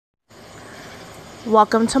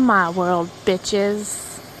Welcome to my world,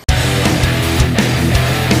 bitches.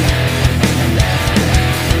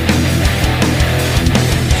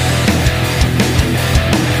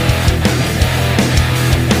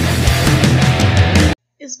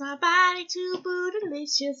 Is my body too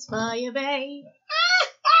bootylicious for you, babe?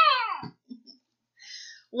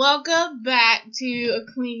 Welcome back to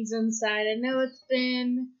A Queen's Inside. I know it's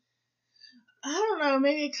been, I don't know,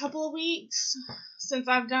 maybe a couple of weeks since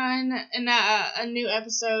I've done a new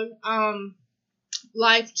episode.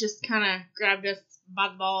 Life just kind of grabbed us by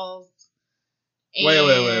the balls.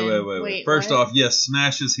 Wait. First what? off, yes,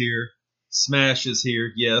 Smash is here. Smash is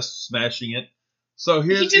here. Yes, smashing it. So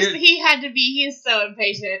He is so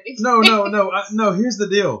impatient. No, here's the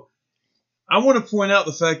deal. I want to point out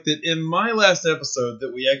the fact that in my last episode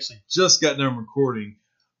that we actually just got done recording,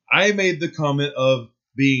 I made the comment of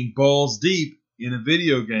being balls deep in a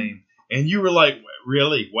video game. And you were like,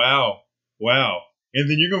 really? Wow. And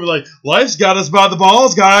then you're going to be like, life's got us by the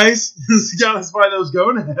balls, guys. It's got us by those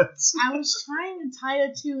gonads. I was trying to tie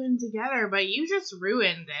the two in together, but you just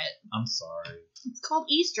ruined it. I'm sorry. It's called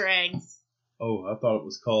Easter eggs. Oh, I thought it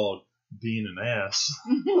was called being an ass.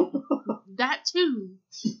 That too.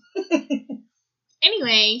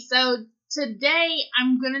 Anyway, so today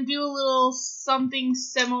I'm going to do a little something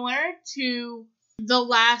similar to the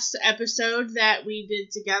last episode that we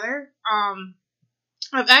did together.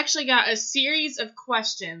 I've actually got a series of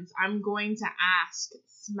questions I'm going to ask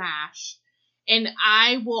Smash, and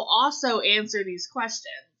I will also answer these questions.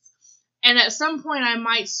 And at some point I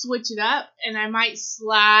might switch it up, and I might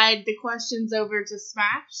slide the questions over to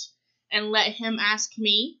Smash and let him ask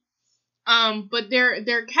me. But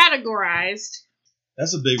they're categorized.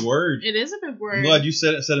 That's a big word. It is a big word. I'm glad you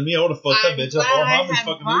said it instead of me. I would have fucked that bitch up. Oh, I I've been have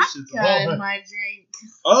fucking vodka this shit. in my drink.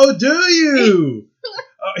 Oh, do you?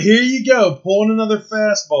 Here you go, pulling another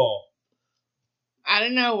fastball. Out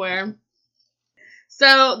of nowhere.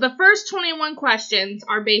 So the first 21 questions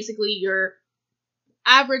are basically your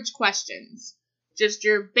average questions. Just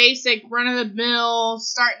your basic run-of-the-mill,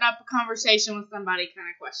 starting up a conversation with somebody kind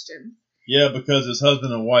of question. Yeah, because as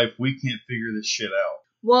husband and wife, we can't figure this shit out.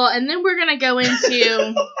 Well, and then we're going to go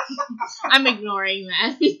into... I'm ignoring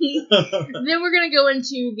that. Then we're going to go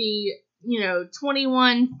into the,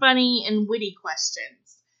 21 funny and witty questions.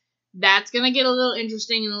 That's going to get a little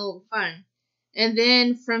interesting and a little fun. And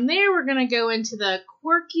then from there, we're going to go into the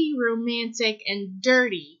quirky, romantic, and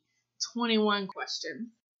dirty 21 questions.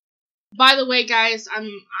 By the way, guys,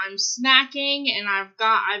 I'm snacking, and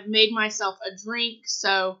I've made myself a drink,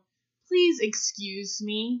 so please excuse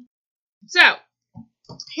me. So,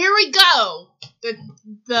 here we go.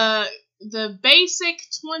 The basic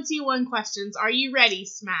 21 questions. Are you ready,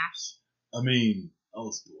 Smash? I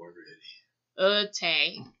was born ready.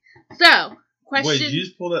 Okay. So, question... Wait, did you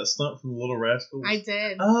just pull that stunt from the Little Rascals? I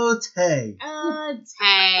did. Okay. I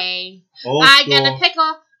got a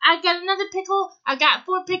pickle. I got another pickle. I got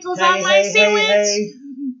 4 pickles on my sandwich. Hey.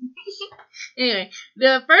 Anyway,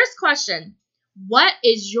 the first question. What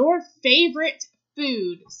is your favorite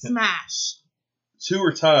food, Smash? 2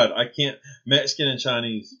 are tied. I can't. Mexican and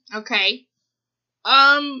Chinese. Okay.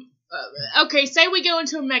 Okay, say we go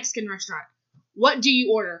into a Mexican restaurant. What do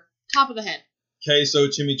you order? Top of the head. Queso,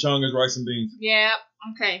 chimichangas, rice and beans. Yeah,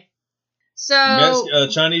 okay. So...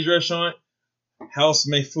 Chinese restaurant, House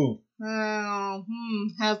Mei Fu. House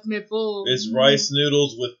Mei Fu. It's rice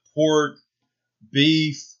noodles with pork,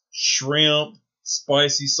 beef, shrimp,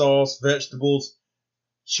 spicy sauce, vegetables.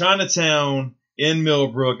 Chinatown in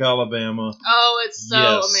Millbrook, Alabama. Oh, it's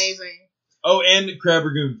so amazing. Oh, and crab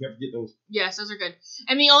rangoon. Can't forget those. Yes, those are good.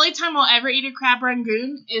 And the only time I'll ever eat a crab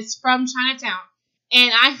rangoon is from Chinatown.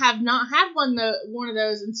 And I have not had one of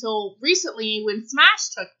those until recently when Smash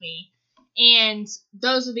took me. And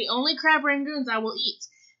those are the only crab rangoons I will eat.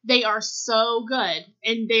 They are so good.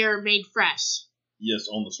 And they are made fresh. Yes,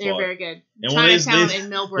 on the spot. They're very good. And Chinatown in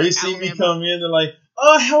Millbrook, they see Alabama. me come in, they're like,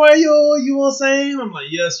 oh, how are you? You want same? I'm like,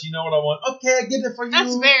 yes, you know what I want. Okay, I get it for you.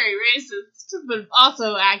 That's very racist, but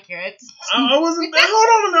also accurate. I wasn't, hold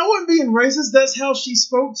on a minute, I wasn't being racist. That's how she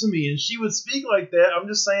spoke to me, and she would speak like that. I'm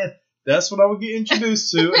just saying, that's what I would get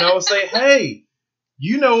introduced to, and I would say, hey,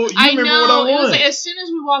 you remember what I want. It was like, as soon as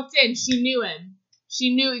we walked in, she knew him.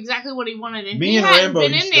 She knew exactly what he wanted, and me he and hadn't Rambo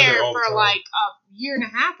been in there for like a year and a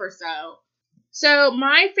half or so. So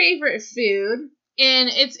my favorite food, and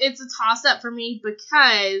it's a toss up for me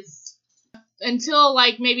because until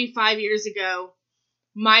like maybe 5 years ago,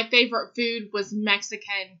 my favorite food was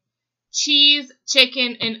Mexican cheese,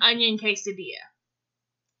 chicken, and onion quesadilla.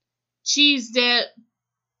 Cheese dip,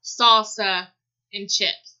 salsa, and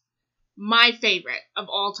chips. My favorite of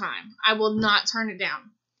all time. I will not turn it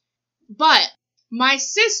down. But My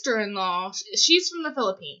sister-in-law, she's from the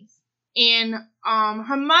Philippines, and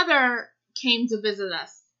her mother came to visit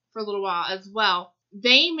us for a little while as well.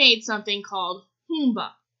 They made something called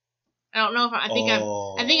humba. I don't know if I think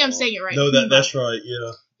I'm saying it right. No, that's right.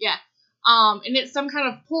 Yeah. Yeah. And it's some kind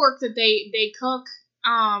of pork that they cook.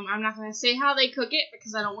 I'm not gonna say how they cook it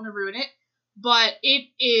because I don't want to ruin it, but it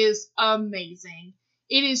is amazing.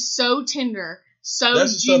 It is so tender, so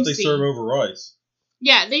that's the juicy. stuff they serve over rice.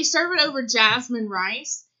 Yeah, they serve it over jasmine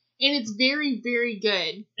rice, and it's very, very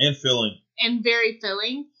good. And filling. And very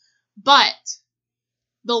filling. But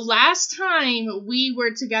the last time we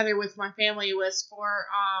were together with my family was for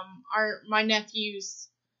my nephew's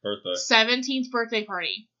 17th birthday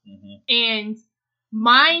party. Mm-hmm. And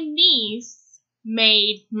my niece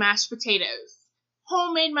made mashed potatoes.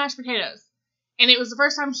 Homemade mashed potatoes. And it was the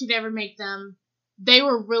first time she'd ever make them. They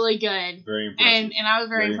were really good. Very impressive. And I was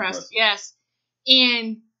very impressed. Yes.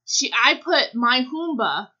 And I put my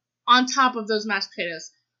humba on top of those mashed potatoes.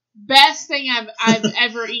 Best thing I've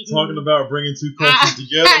ever eaten. Talking about bringing two cultures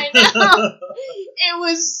together. I know. It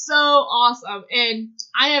was so awesome, and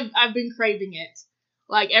I've been craving it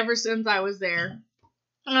like ever since I was there.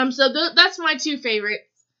 So that's my two favorites.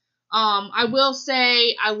 I will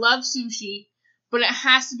say I love sushi, but it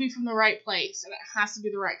has to be from the right place and it has to be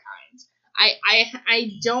the right kind.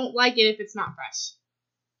 I don't like it if it's not fresh.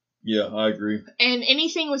 Yeah, I agree. And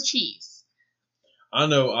anything with cheese. I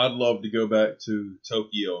know I'd love to go back to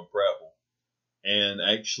Tokyo and Prattville and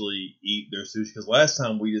actually eat their sushi. Because last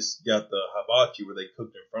time we just got the hibachi where they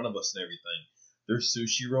cooked in front of us and everything. Their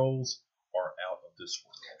sushi rolls are out of this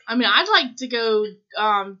world. I mean, I'd like to go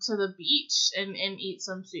to the beach and eat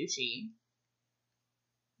some sushi.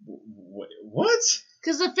 What?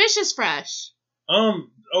 Because the fish is fresh.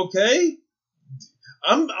 Okay.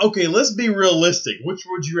 Okay, let's be realistic. Which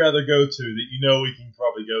would you rather go to that you know we can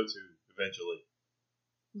probably go to eventually?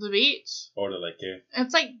 The beach. Or do they care?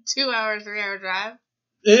 It's like 3 hour drive.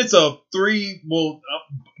 It's a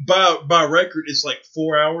by record, it's like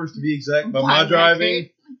 4 hours to be exact. By my driving.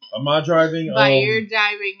 By your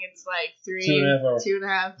driving, it's like 2.5 hours.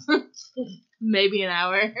 2.5. Maybe an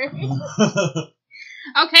hour.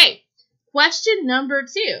 Okay. Question number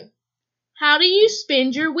 2. How do you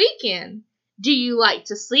spend your weekend? Do you like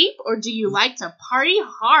to sleep or do you like to party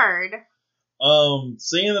hard?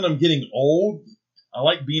 Seeing that I'm getting old, I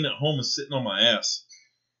like being at home and sitting on my ass.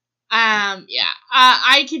 Yeah.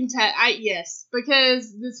 I can tell. Yes,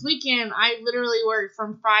 because this weekend I literally worked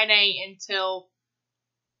from Friday until.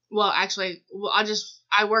 Well, actually,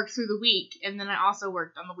 I worked through the week and then I also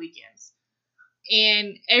worked on the weekends.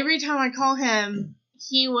 And every time I call him,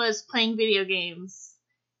 he was playing video games.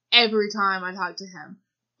 Every time I talk to him,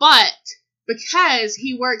 but because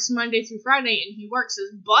he works Monday through Friday and he works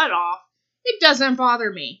his butt off, it doesn't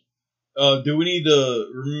bother me. Do we need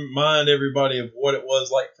to remind everybody of what it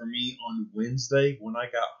was like for me on Wednesday when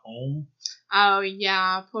I got home? Oh,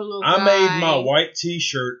 yeah. Poor little guy. I made my white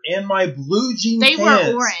t-shirt and my blue jean pants. They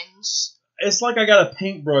were orange. It's like I got a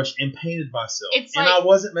paintbrush and painted myself. I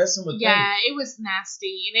wasn't messing with paint. Yeah, it was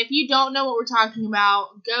nasty. And if you don't know what we're talking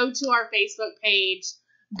about, go to our Facebook page.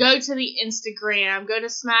 Go to the Instagram. Go to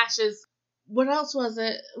Smash's. What else was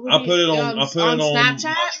it? I put it on Snapchat,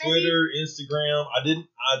 my Twitter, maybe? Instagram.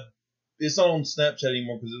 It's not on Snapchat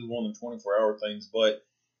anymore because it was one of the 24-hour things. But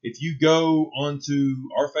if you go onto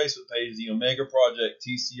our Facebook page, the Omega Project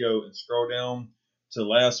TCO, and scroll down to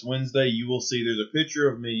last Wednesday, you will see there's a picture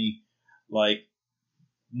of me, like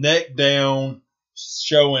neck down,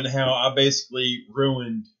 showing how I basically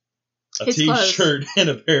ruined his t-shirt and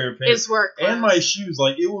a pair of pants. His work clothes. And my shoes.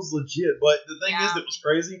 Like, it was legit. But the thing is that was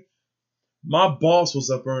crazy. My boss was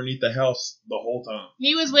up underneath the house the whole time.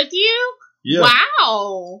 He was with you? Yeah.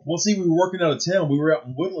 Wow. Well, see, we were working out of town. We were out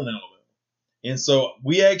in Woodland, Alabama. And so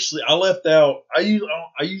I left out. I usually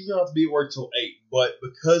don't have to be at work till 8. But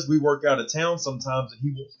because we work out of town sometimes and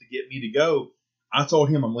he wants to get me to go, I told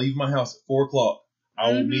him I'm leaving my house at 4 o'clock.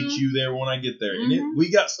 I will meet you there when I get there. Mm-hmm. And we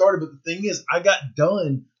got started. But the thing is, I got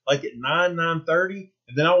done like at 9:30.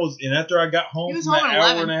 And then after I got home from that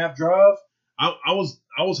hour and a half drive, I was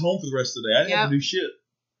home for the rest of the day. I didn't have to do shit.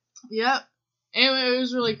 Yep. It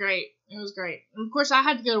was really great. It was great. And of course, I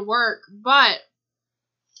had to go to work, but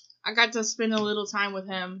I got to spend a little time with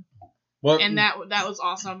him. And that was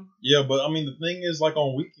awesome. Yeah, but I mean, the thing is, like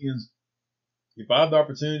on weekends, if I have the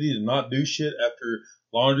opportunity to not do shit after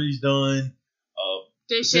laundry's done,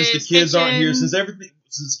 dishes, since the kids aren't here,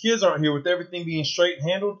 since kids aren't here with everything being straight and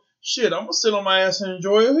handled, shit, I'm gonna sit on my ass and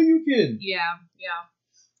enjoy it. Who you kidding? Yeah.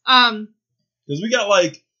 Because we got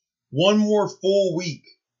like one more full week.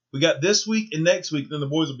 We got this week and next week, then the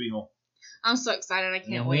boys will be home. I'm so excited. I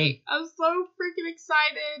can't wait. I'm so freaking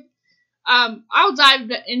excited. I'll dive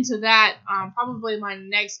into that. Probably my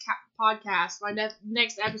next podcast. My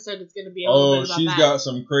next episode is going to be a little bit about that. She's got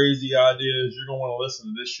some crazy ideas. You're going to want to listen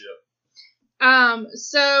to this shit.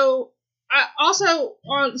 So I also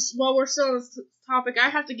while we're still on this topic, I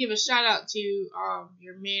have to give a shout out to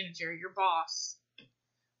your manager, your boss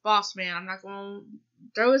man. I'm not going to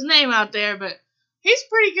throw his name out there, but he's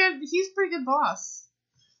pretty good. He's a pretty good boss.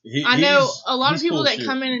 I know a lot of people that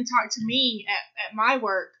come in and talk to me at my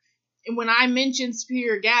work, and when I mention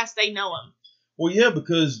Superior Gas, they know him. Well, yeah,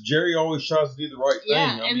 because Jerry always tries to do the right thing.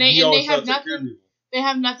 Yeah, they have nothing. They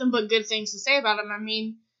have nothing but good things to say about him. I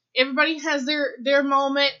mean, everybody has their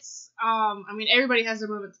moments. Everybody has their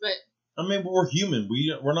moments, but we're human.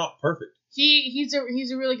 We're not perfect. He's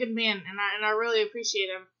a really good man, and I really appreciate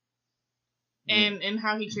him. And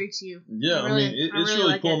how he treats you. Yeah, it's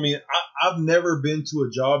really cool. I mean, I've never been to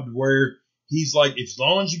a job where he's like, as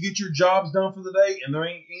long as you get your jobs done for the day and there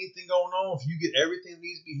ain't anything going on, if you get everything that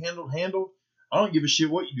needs to be handled, I don't give a shit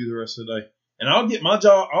what you do the rest of the day. And I'll get my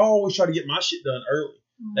job. I always try to get my shit done early.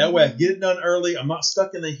 Mm-hmm. That way I get it done early. I'm not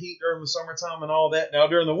stuck in the heat during the summertime and all that. Now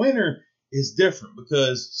during the winter, it's different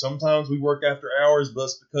because sometimes we work after hours, but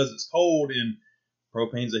it's because it's cold and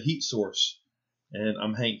propane's a heat source. And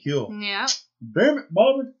I'm Hank Hill. Yeah. Damn it,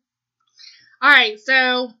 Bobby. Alright,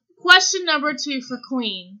 so question number 2 for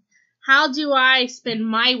Queen. How do I spend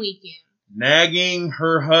my weekend? Nagging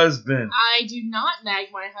her husband. I do not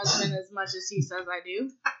nag my husband as much as he says I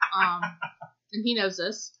do. And he knows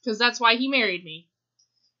this, because that's why he married me.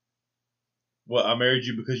 Well, I married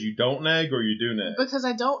you because you don't nag or you do nag? Because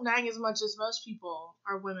I don't nag as much as most people,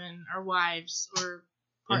 or women, or wives, or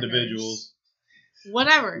partners. Individuals.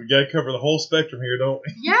 Whatever. We gotta cover the whole spectrum here, don't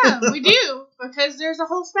we? Yeah, we do. Because there's a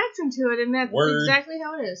whole spectrum to it, and that's exactly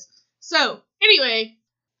how it is. So, anyway,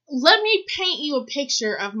 let me paint you a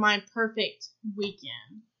picture of my perfect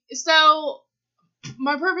weekend. So,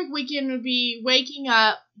 my perfect weekend would be waking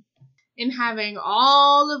up and having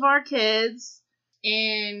all of our kids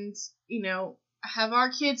and, have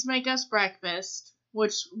our kids make us breakfast,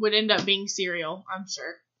 which would end up being cereal, I'm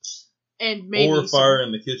sure. And maybe or fire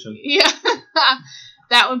in the kitchen. Yeah.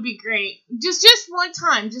 That would be great. Just one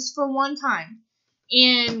time. Just for one time.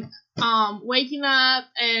 And waking up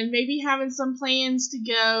and maybe having some plans to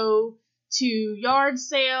go to yard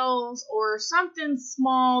sales or something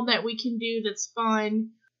small that we can do that's fun.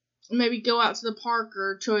 Maybe go out to the park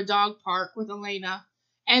or to a dog park with Elena.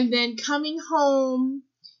 And then coming home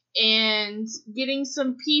and getting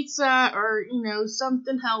some pizza or,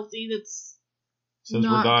 something healthy that's since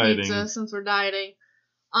not we're dieting. Pizza since we're dieting.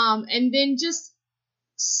 And then just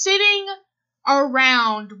sitting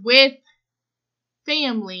around with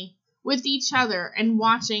family, with each other, and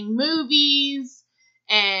watching movies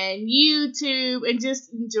and YouTube and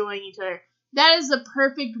just enjoying each other. That is the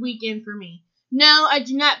perfect weekend for me. No, I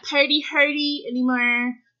do not party hardy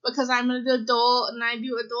anymore because I'm an adult and I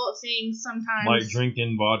do adult things sometimes. Like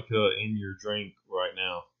drinking vodka in your drink right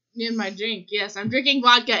now. In my drink, yes. I'm drinking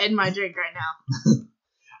vodka in my drink right now.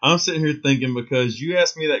 I'm sitting here thinking because you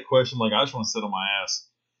asked me that question, like I just want to sit on my ass,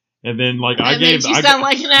 and then like I gave, you sound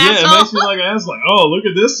like an asshole. Yeah, it makes me like an ass. Like, oh, look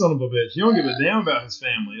at this son of a bitch. You don't give a damn about his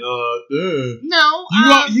family. No,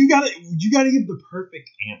 you gotta give the perfect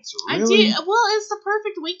answer. Really? I do. Well, it's the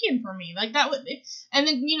perfect weekend for me. Like that would, and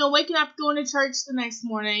then waking up, going to church the next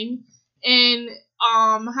morning, and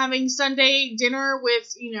having Sunday dinner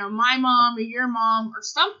with my mom or your mom or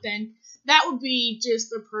something. That would be just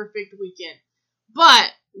the perfect weekend.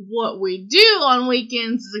 But what we do on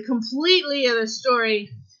weekends is a completely other story,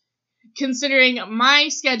 considering my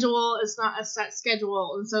schedule is not a set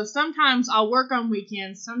schedule. And so sometimes I'll work on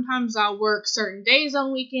weekends. Sometimes I'll work certain days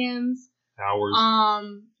on weekends.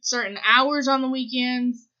 Hours. Certain hours on the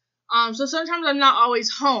weekends. So sometimes I'm not always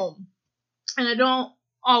home. And I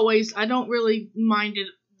don't really mind it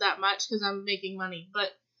that much because I'm making money.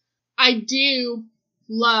 But I do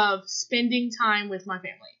love spending time with my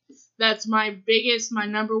family. That's my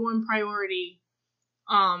number one priority,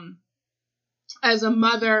 as a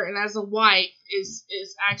mother and as a wife is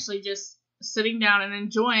actually just sitting down and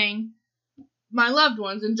enjoying my loved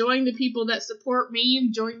ones, enjoying the people that support me,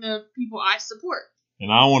 enjoying the people I support.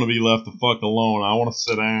 And I want to be left the fuck alone. I want to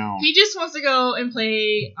sit down. He just wants to go and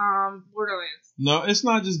play Borderlands. No, it's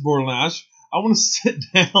not just Borderlands. I want to sit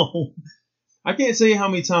down. I can't tell you how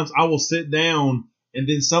many times I will sit down and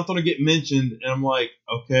then something will get mentioned, and I'm like,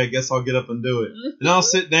 okay, I guess I'll get up and do it. And I'll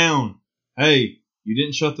sit down. Hey, you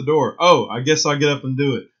didn't shut the door. Oh, I guess I'll get up and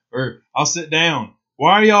do it. Or I'll sit down.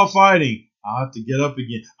 Why are y'all fighting? I'll have to get up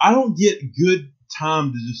again. I don't get good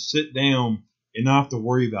time to just sit down and not have to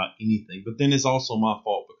worry about anything. But then it's also my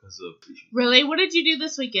fault because of Really? What did you do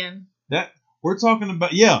this weekend? that. We're talking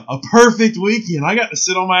about a perfect weekend. I got to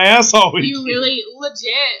sit on my ass all weekend. You really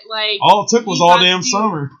legit like all it took was all damn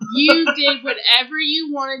summer. You did whatever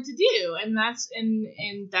you wanted to do, and that's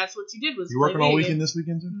what you did. Was you working all weekend this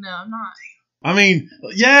weekend too? No, I'm not. I mean,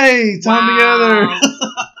 yay, time together.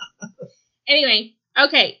 Anyway,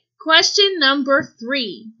 okay. Question number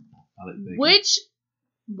 3. Which?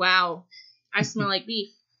 Wow, I smell like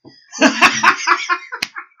beef.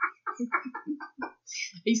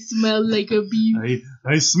 I smell like a beef.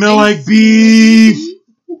 I smell like beef.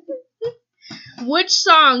 Which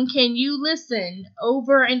song can you listen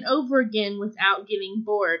over and over again without getting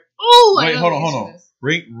bored? Oh, wait, hold on.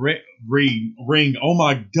 Ring. Oh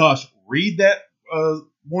my gosh, read that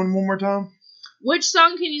one more time. Which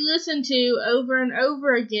song can you listen to over and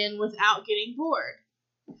over again without getting bored?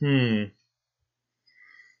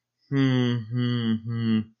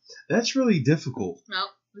 That's really difficult. No,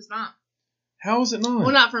 it's not. How is it not?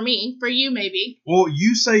 Well, not for me. For you, maybe. Well,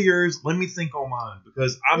 you say yours. Let me think on mine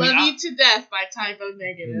because Love You to Death by Typo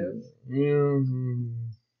Negative.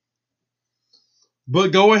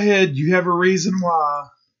 But go ahead. You have a reason why.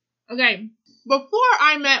 Okay. Before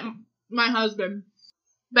I met my husband,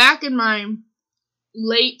 back in my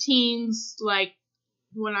late teens, like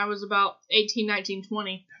when I was about 18, 19,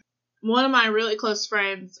 20, one of my really close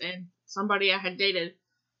friends and somebody I had dated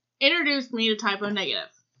introduced me to Typo Negative.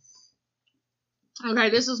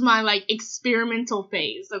 Okay, this was my, experimental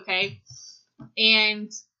phase, okay?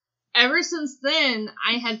 And ever since then,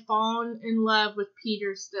 I had fallen in love with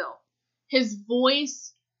Peter Still. His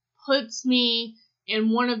voice puts me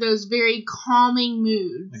in one of those very calming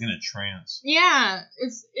moods. Like in a trance. Yeah,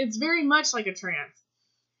 it's very much like a trance.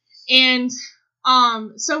 And,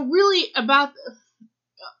 so really about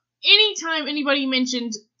anytime anybody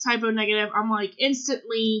mentioned Typo Negative, I'm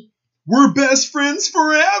instantly... We're best friends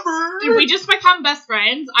forever! Did we just become best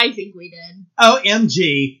friends? I think we did.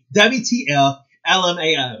 OMG. WTF.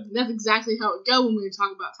 LMAO. That's exactly how it would go when we were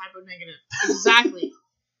talking about Typo Negative. Exactly.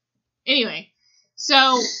 Anyway,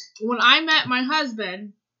 so when I met my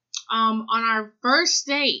husband, on our first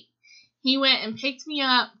date, he went and picked me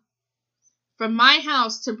up from my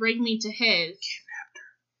house to bring me to his. Kidnapped her.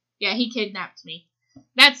 Yeah, he kidnapped me.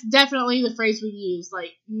 That's definitely the phrase we use,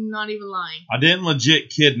 not even lying. I didn't legit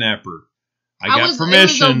kidnap her. I got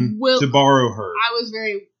permission to borrow her. I was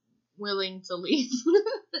very willing to leave.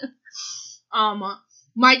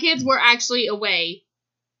 My kids were actually away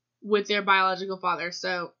with their biological father,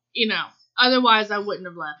 so, otherwise I wouldn't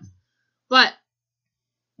have left. But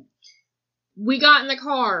we got in the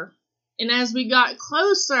car, and as we got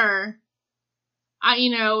closer,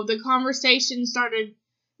 the conversation started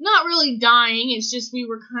not really dying. It's just we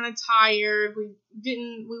were kind of tired.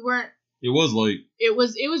 It was late. It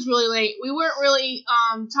was really late. We weren't really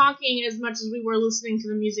talking as much as we were listening to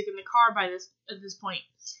the music in the car at this point.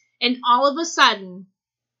 And all of a sudden,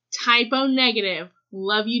 Typo Negative,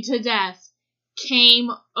 Love You to Death, came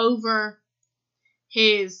over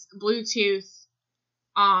his Bluetooth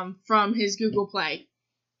from his Google Play.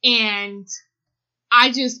 And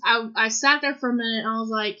I sat there for a minute and I was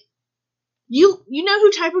like, You know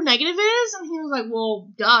who Typo Negative is? And he was like,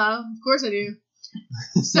 well, duh, of course I do.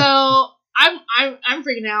 So I'm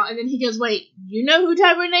freaking out, and then he goes, wait, you know who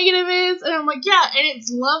Typo Negative is? And I'm like, yeah, and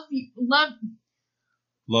it's Love You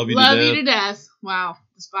to Death. Wow,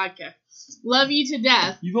 this vodka. Love You to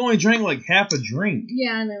Death. You've only drank like half a drink.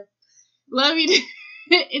 Yeah, I know.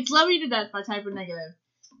 It's Love You to Death by Typo Negative.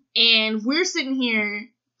 And we're sitting here,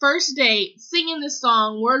 first date, singing this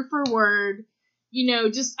song word for word,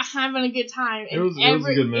 just having a good time. And it was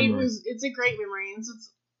a good memory. It's a great memory. And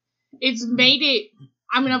it's made it,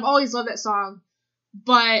 I've always loved that song,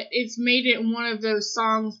 but it's made it one of those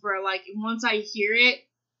songs where, once I hear it,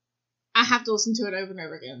 I have to listen to it over and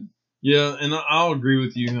over again. Yeah, and I'll agree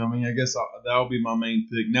with you. I guess that'll be my main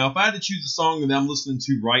pick. Now, if I had to choose a song that I'm listening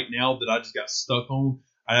to right now that I just got stuck on,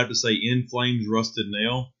 I'd have to say In Flames, Rusted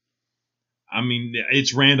Nail.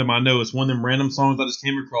 It's random, I know. It's one of them random songs I just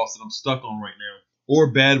came across that I'm stuck on right now.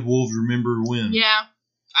 Or Bad Wolves, Remember When. Yeah,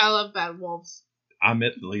 I love Bad Wolves. I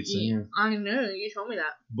met the lead singer. I know, you told me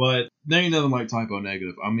that. But there ain't nothing like Typo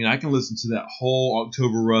Negative. I can listen to that whole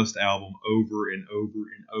October Rust album over and over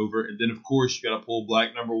and over. And then, of course, you got to pull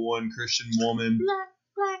Black Number One, Christian Woman.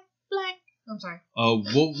 Black. I'm sorry.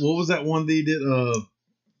 What was that one they did?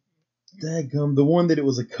 Dadgum, the one that it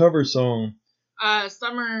was a cover song.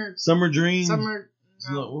 Summer Dream.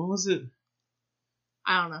 No. What was it?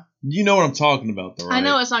 I don't know. You know what I'm talking about, though, right? I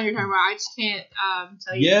know what song you're talking about. I just can't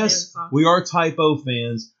tell you. Yes, we are Typo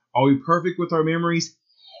fans. Are we perfect with our memories?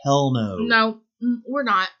 Hell no. No. We're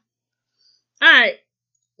not. All right.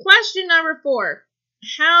 Question number 4.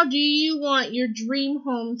 How do you want your dream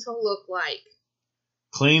home to look like?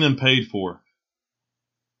 Clean and paid for.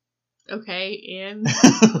 Okay, and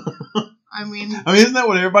I mean, isn't that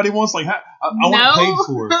what everybody wants? Like, I want paid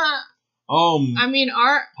for. I mean,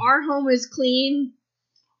 our home is clean.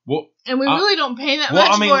 Well, and we really don't pay that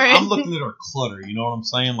much for it. I'm looking at our clutter. You know what I'm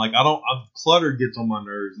saying? Like, clutter gets on my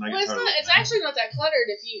nerves. And it's actually not that cluttered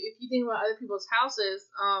if you think about other people's houses.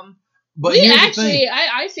 But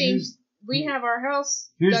I think we have our house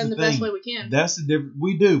done the best way we can. That's the difference.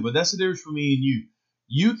 We do, but that's the difference for me and you.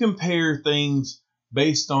 You compare things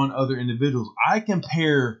based on other individuals. I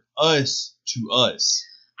compare us to us.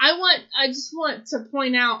 I just want to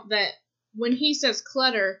point out that when he says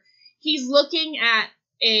clutter, he's looking at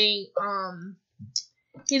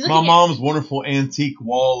my mom's wonderful antique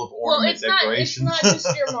wall of ornament decorations. It's not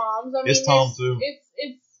just your mom's. I mean, it's Tom too.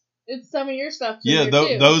 It's some of your stuff too. Yeah,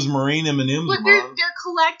 those marine M&Ms. But they're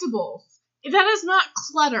collectibles. That is not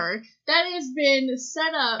clutter. That has been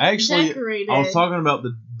set up, decorated. I was talking about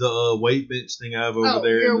the weight bench thing I have over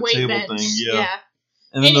there, and the table bench. thing. Yeah.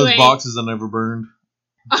 And then those boxes I never burned.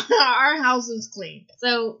 Our house is clean,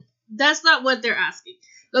 so that's not what they're asking.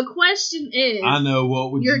 The question is, I know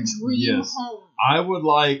what would your dream home. I would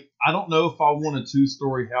like. I don't know if I want a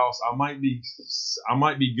 2-story house. I might be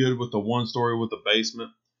good with the 1-story with a basement.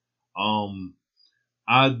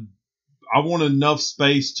 I want enough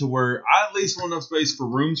space to where I at least want enough space for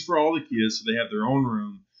rooms for all the kids, so they have their own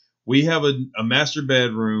room. We have a master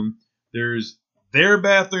bedroom. There's their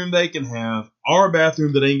bathroom they can have, our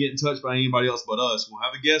bathroom that ain't getting touched by anybody else but us. We'll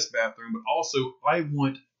have a guest bathroom, but also I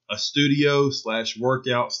want a studio /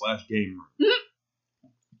 workout / game room.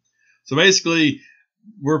 So basically,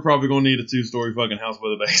 we're probably gonna need a 2-story fucking house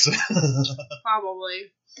with a basement.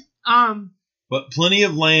 Probably. But plenty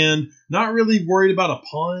of land. Not really worried about a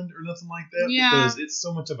pond or nothing like that, yeah, because it's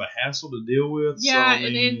so much of a hassle to deal with. Yeah, so,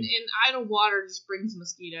 and idle water just brings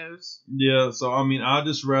mosquitoes. Yeah, so I'd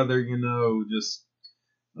just rather just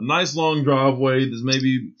a nice long driveway that's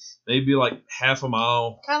maybe like half a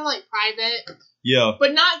mile. Kind of like private. Yeah.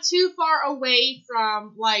 But not too far away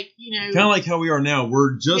from kind of like how we are now.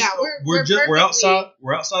 We're outside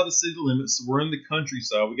the city limits. So we're in the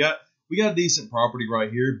countryside. We got a decent property right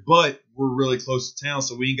here, but we're really close to town,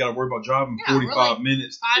 so we ain't got to worry about driving 45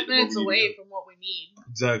 minutes. 5 minutes away from what we need.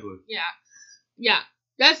 Exactly. Yeah.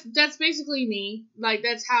 That's basically me. Like,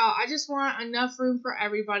 that's how I just want enough room for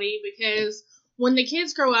everybody, because when the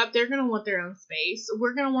kids grow up, they're gonna want their own space.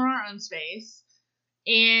 We're gonna want our own space,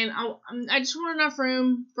 and I just want enough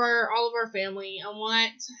room for all of our family. I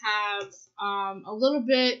want to have a little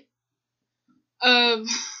bit of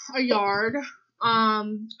a yard. I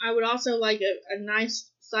would also like a nice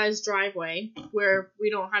sized driveway where we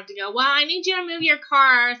don't have to go, well, I need you to move your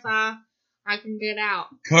car so I can get out.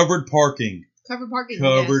 Covered parking. Covered parking.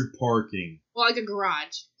 Well, like a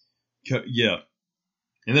garage. Yeah.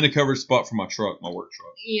 And then a covered spot for my truck, my work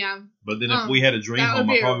truck. Yeah. But then if we had a dream home,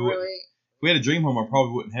 I probably wouldn't. If we had a dream home, I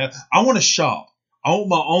probably wouldn't have. I want a shop. I want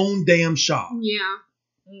my own damn shop. Yeah.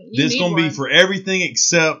 This gonna be for everything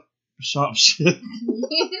except shop shit.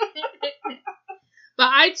 But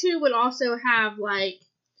I too would also have like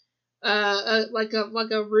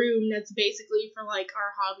a room that's basically for like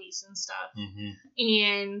our hobbies and stuff. Mm-hmm.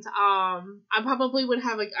 And I probably would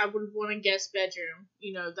have I would want a guest bedroom.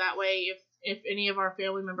 That way if any of our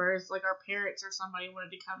family members, like our parents or somebody, wanted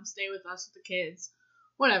to come stay with us with the kids,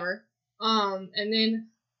 whatever. And then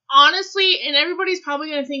honestly, and everybody's probably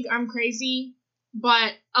gonna think I'm crazy,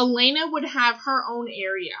 but Elena would have her own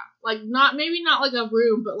area. Like maybe not like a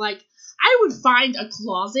room, but like I would find a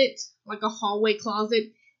closet, like a hallway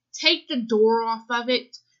closet, take the door off of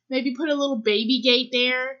it, maybe put a little baby gate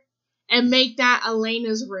there, and make that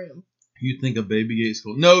Elena's room. You think a baby gate's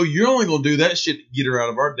cool? No, you're only gonna do that shit to get her out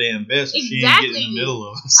of our damn bed so she ain't getting in the middle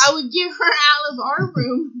of us. I would get her out of our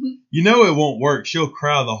room. You know it won't work. She'll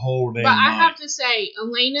cry the whole damn night. But I have to say,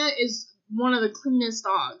 Elena is one of the cleanest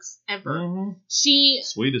dogs ever. Mm-hmm.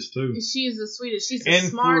 Sweetest too. She is the sweetest. She's the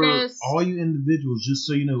smartest. For all you individuals, just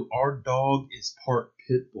so you know, our dog is part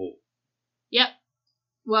pit bull. Yep.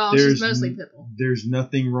 Well, she's mostly pit bull. There's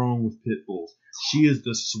nothing wrong with pit bulls. She is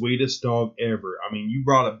the sweetest dog ever. I mean, you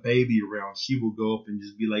brought a baby around, she will go up and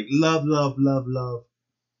just be like, love, love, love, love.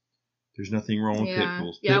 There's nothing wrong with pit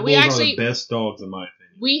bulls. Pit bulls are the best dogs in my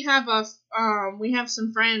opinion. We have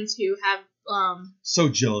some friends who have so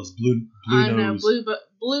jealous, blue nose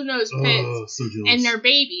pits. So jealous. And they're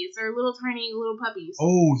babies. They're little tiny little puppies.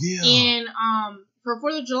 Oh yeah. And for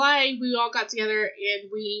 4th of July, we all got together and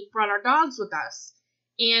we brought our dogs with us.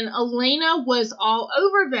 and Elena was all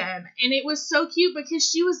over them, and it was so cute because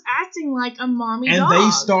she was acting like a mommy dog.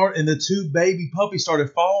 And the two baby puppies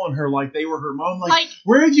started following her like they were her mom. Like,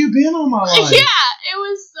 where have you been all my life? Yeah, it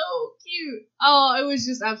was so cute. Oh, it was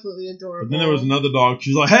just absolutely adorable. But then there was another dog.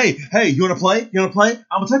 She was like, hey, you want to play? You want to play?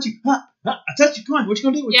 I'm going to touch you. I touch you. Come on. What you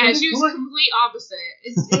going to do? She was complete opposite.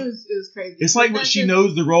 It was crazy. It's like when she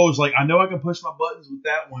knows the roles. Like, I know I can push my buttons with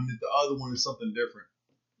that one, but the other one is something different.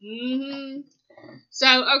 Mm-hmm. So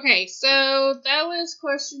that was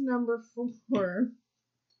question number 4.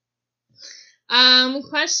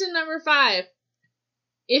 Question number 5.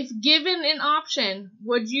 If given an option,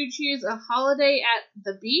 would you choose a holiday at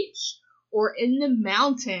the beach or in the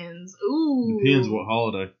mountains? Ooh. Depends what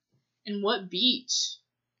holiday. And what beach?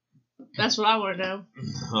 That's what I want to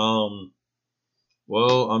know.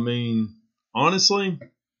 Well, I mean, honestly,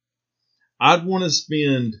 I'd want to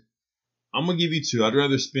spend... I'm going to give you 2. I'd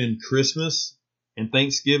rather spend Christmas and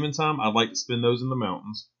Thanksgiving time. I'd like to spend those in the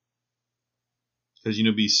mountains. Because,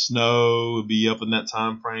 be snow, be up in that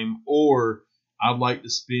time frame. Or I'd like to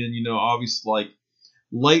spend, obviously like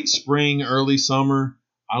late spring, early summer.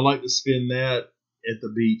 I like to spend that at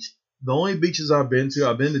the beach. The only beaches I've been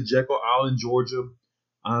to Jekyll Island, Georgia.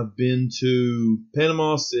 I've been to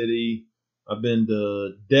Panama City. I've been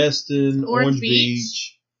to Destin, Orange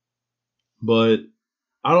Beach. But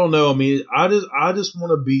I don't know. I mean, I just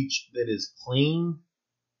want a beach that is clean,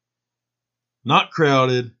 not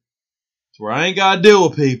crowded, to where I ain't got to deal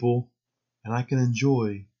with people, and I can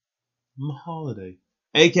enjoy my holiday.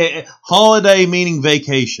 AKA, holiday meaning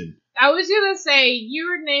vacation. I was going to say, you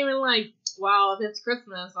were naming like, wow, if it's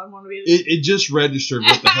Christmas, I want to be... It just registered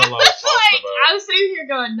what the hell I was talking about. I was sitting here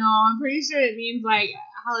going, no, I'm pretty sure it means like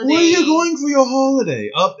holiday. Where are you going for your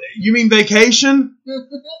holiday? You mean vacation?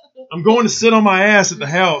 I'm going to sit on my ass at the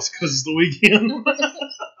house because it's the weekend.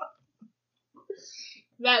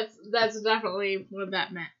 That's definitely what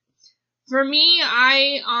that meant. For me,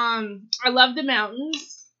 I love the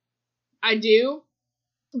mountains. I do,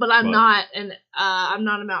 but I'm not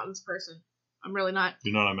a mountains person. I'm really not.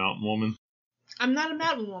 You're not a mountain woman? I'm not a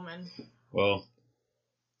mountain woman. Well,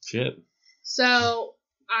 shit. So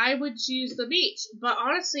I would choose the beach, but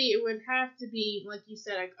honestly, it would have to be, like you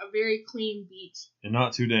said, a very clean beach. And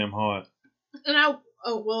not too damn hot. And I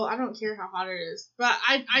don't care how hot it is, but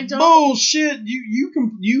I don't. Bullshit!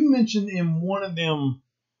 You mentioned in one of them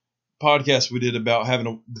podcasts we did about having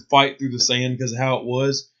to fight through the sand because of how it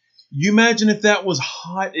was. You imagine if that was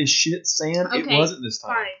hot as shit sand. Okay, it wasn't this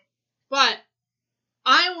time. Fine. But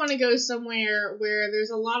I want to go somewhere where there's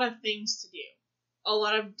a lot of things to do, a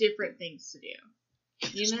lot of different things to do.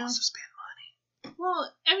 You know, to spend money.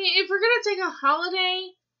 Well, I mean, if we're gonna take a holiday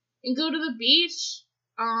and go to the beach,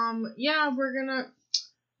 we're gonna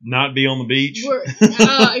not be on the beach.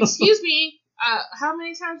 Excuse me. How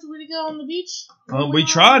many times did we go on the beach? We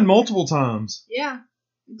tried multiple times. Yeah,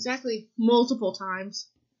 exactly, multiple times.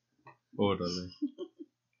 Orderly.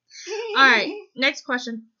 All right, next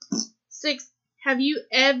question. 6. Have you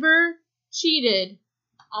ever cheated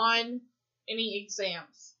on any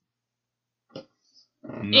exams?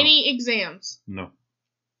 No. Any exams? No.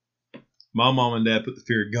 My mom and dad put the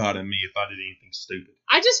fear of God in me if I did anything stupid.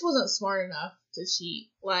 I just wasn't smart enough to cheat.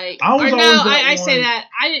 I say that.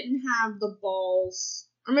 I didn't have the balls.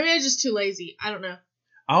 Or maybe I was just too lazy. I don't know.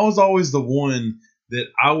 I was always the one that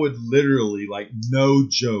I would literally, like, no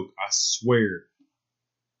joke, I swear,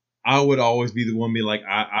 I would always be the one be like,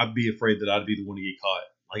 I'd be afraid that I'd be the one to get caught.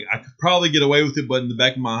 Like, I could probably get away with it, but in the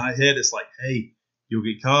back of my head, it's like, hey, you'll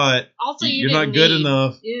get caught. Also, you're not good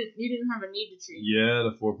enough. You didn't have a need to cheat. Yeah,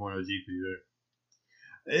 the 4.0 GP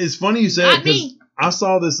there. It's funny you say that because I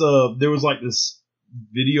saw this, there was like this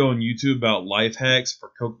video on YouTube about life hacks for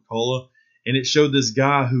Coca-Cola, and it showed this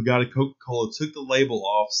guy who got a Coca-Cola, took the label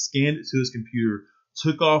off, scanned it to his computer,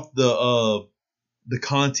 took off the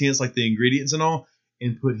contents, like the ingredients and all,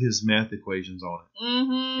 and put his math equations on it.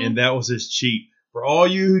 Mm-hmm. And that was his cheat. For all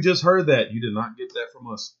you who just heard that, you did not get that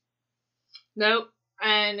from us. Nope.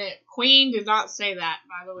 And Queen did not say that,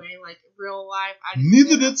 by the way, like real life.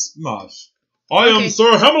 Neither did Smosh. I am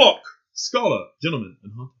Sir Hemlock, scholar, gentleman,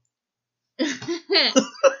 and hunter.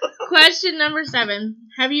 Question number 7.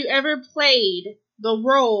 Have you ever played the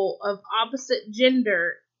role of opposite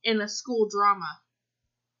gender in a school drama?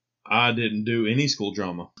 I didn't do any school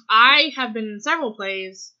drama. I have been in several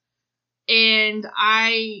plays, and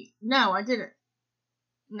I didn't.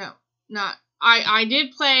 No, not. I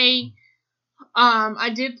did play.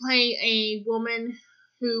 I did play a woman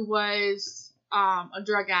who was a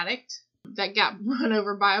drug addict that got run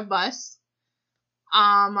over by a bus.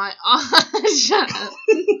 Shut up.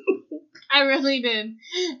 I really did.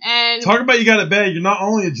 And talk about you got it bad. You're not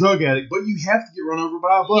only a drug addict, but you have to get run over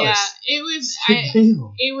by a bus. Yeah, it was.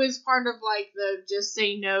 It was part of like the just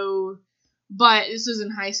say no. But this was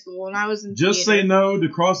in high school, and I was in just theater. say no to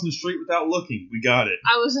crossing the street without looking. We got it.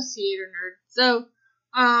 I was a theater nerd, so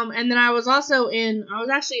and then I was actually in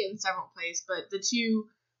several plays, but the two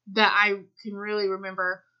that I can really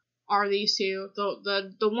remember are these two.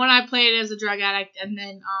 The one I played as a drug addict, and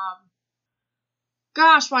then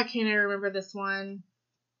gosh, why can't I remember this one?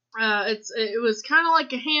 It was kind of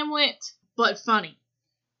like a Hamlet, but funny.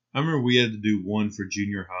 I remember we had to do one for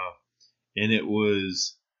junior high, and it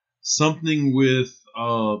was something with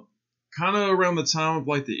kind of around the time of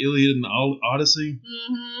like the Iliad and the Odyssey,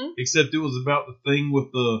 except it was about the thing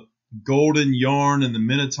with the golden yarn and the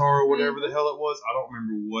Minotaur or whatever the hell it was. I don't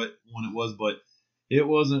remember what one it was, but it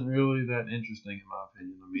wasn't really that interesting in my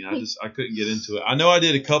opinion. I mean, I couldn't get into it. I know I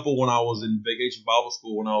did a couple when I was in Vacation Bible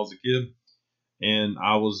School when I was a kid, and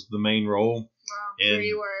I was the main role. Wow, sure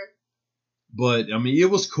you were. But I mean,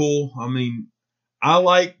 it was cool. I mean, I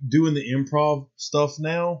like doing the improv stuff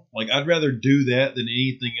now. Like, I'd rather do that than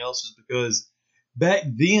anything else, just because back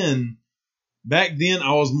then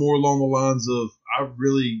I was more along the lines of I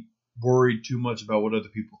really worried too much about what other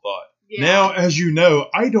people thought. Yeah. Now, as you know,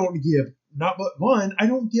 I don't give I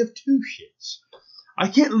don't give two shits. I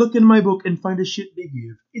can't look in my book and find a shit to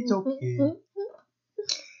give. It's okay.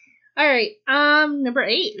 All right. Number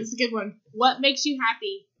 8 is a good one. What makes you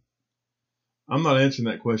happy? I'm not answering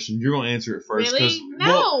that question. You're going to answer it first. Really?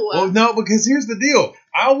 No. Well, no, because here's the deal.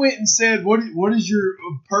 I went and said, what is your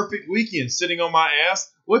perfect weekend? Sitting on my ass?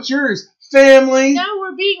 What's yours? Family. No,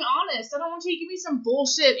 we're being honest. I don't want you to give me some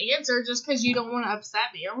bullshit answer just because you don't want to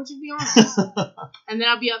upset me. I want you to be honest. And then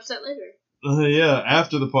I'll be upset later. Yeah,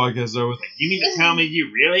 after the podcast is over, like, you mean to tell me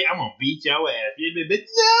you really? I'm going to beat your ass.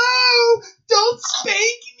 No! Don't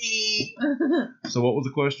spank me! So what was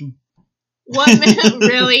the question?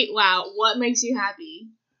 Really? Wow. What makes you happy?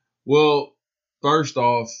 Well, first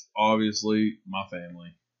off, obviously, my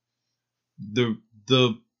family.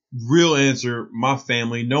 The real answer, my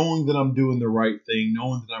family, knowing that I'm doing the right thing,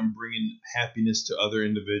 knowing that I'm bringing happiness to other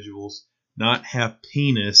individuals, not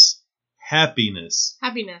happiness, happiness.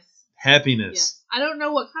 Happiness. Yes. I don't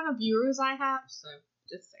know what kind of viewers I have, so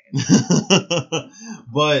just saying.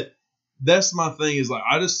 But that's my thing, is like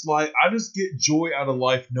I just get joy out of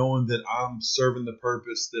life knowing that I'm serving the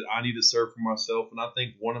purpose that I need to serve for myself. And I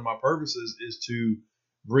think one of my purposes is to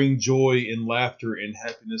bring joy and laughter and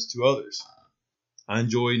happiness to others. I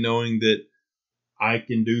enjoy knowing that I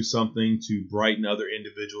can do something to brighten other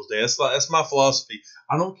individuals' day. That's my philosophy.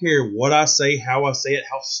 I don't care what I say, how I say it,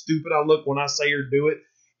 how stupid I look when I say or do it.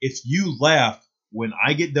 If you laugh when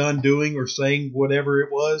I get done doing or saying whatever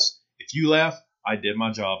it was, if you laugh, I did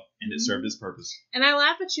my job and it served its purpose. And I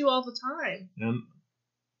laugh at you all the time. And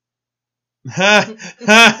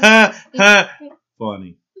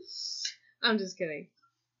funny. I'm just kidding.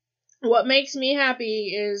 What makes me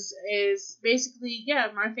happy is basically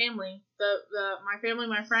my family, my family,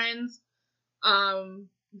 my friends,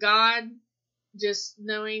 God, just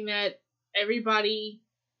knowing that everybody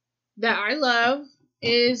that I love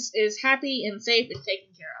is happy and safe and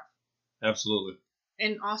taken care of. Absolutely.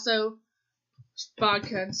 And also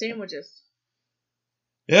vodka and sandwiches.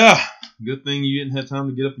 Yeah. Good thing you didn't have time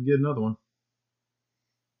to get up and get another one.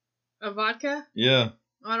 A vodka? Yeah.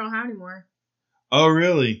 I don't have any more. Oh,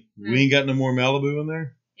 really? No. We ain't got no more Malibu in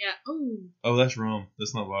there? Yeah. Ooh. Oh, that's rum.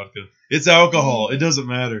 That's not vodka. It's alcohol. It doesn't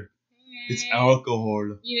matter. It's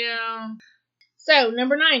alcohol. So,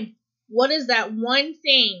 number 9. What is that one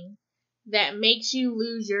thing that makes you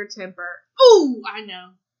lose your temper? Ooh, I know.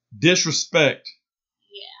 Disrespect.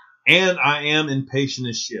 Yeah. And I am impatient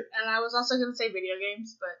as shit. And I was also going to say video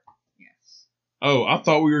games, but yes. Oh, I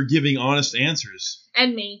thought we were giving honest answers.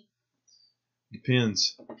 And me.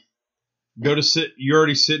 Depends. Go to sit. You're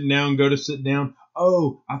already sitting down. Go to sit down.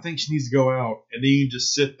 Oh, I think she needs to go out. And then you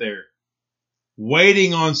just sit there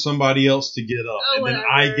waiting on somebody else to get up. And whatever. Then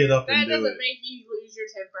I get up and do it. That doesn't make you lose your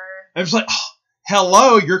temper. I'm just like, oh,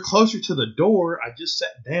 hello, you're closer to the door. I just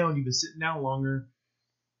sat down. You've been sitting down longer.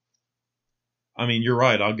 I mean, you're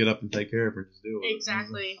right. I'll get up and take care of her. Just do it.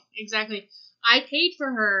 Exactly. I paid for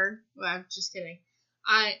her. Well, I'm just kidding.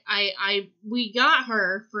 We got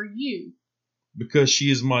her for you. Because she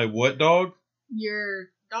is my what dog? Your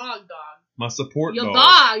dog. My support your dog. Your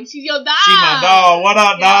dog. She's your dog. She's my dog. What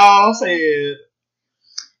up, dog? Say it.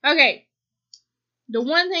 Okay. The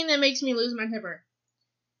one thing that makes me lose my temper.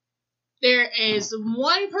 There is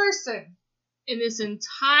one person in this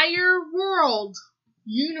entire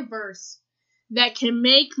universe, that can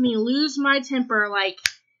make me lose my temper like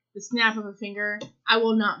the snap of a finger. I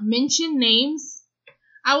will not mention names.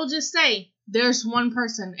 I will just say, there's one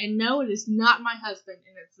person. And no, it is not my husband.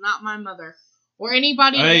 And it's not my mother. Or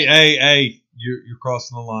anybody. Hey. You're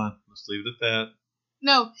crossing the line. Let's leave it at that.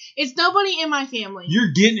 No, it's nobody in my family.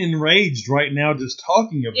 You're getting enraged right now just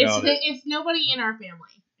talking about it. It's nobody in our family.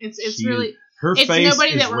 It's She, really... Her it's face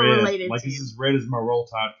nobody is that we're red. related like to. It's as red as my Roll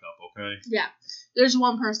Tide cup, okay? Yeah. There's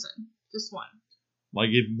one person. Just one. Like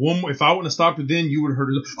if I wouldn't have stopped it then, you would have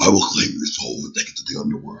heard it. I will claim your soul and take it to the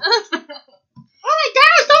underworld. Oh my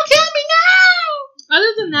gosh, don't kill me now!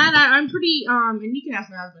 Other than that, I'm pretty, and you can ask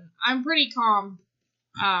my husband, I'm pretty calm,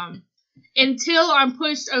 until I'm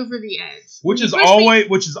pushed over the edge. Which is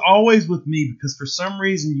always with me, because for some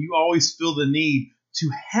reason you always feel the need to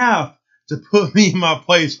have to put me in my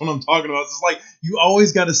place when I'm talking about this. It's like you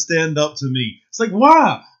always got to stand up to me. It's like,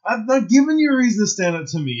 why? I'm not giving you a reason to stand up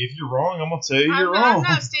to me. If you're wrong, I'm gonna tell you you're wrong. I'm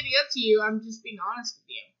not standing up to you. I'm just being honest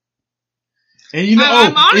with you. And you know,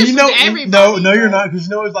 I'm honest with everybody. No, you're not, because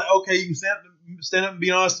you know it's like, okay, you stand up and be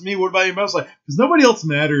honest to me. What about anybody else? Like, because nobody else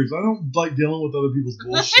matters. I don't like dealing with other people's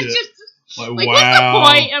bullshit. Like, wow. What's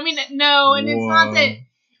the point? I mean, no, and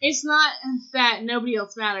it's not that nobody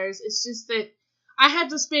else matters. It's just that I had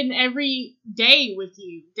to spend every day with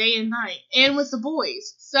you, day and night, and with the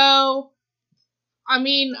boys. So, I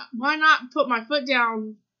mean, why not put my foot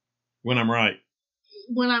down when I'm right?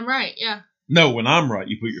 When I'm right, yeah. No, when I'm right,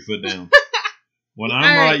 you put your foot down. When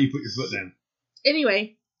I'm right, you put your foot down.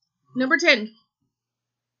 Anyway, number 10.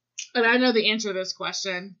 And I know the answer to this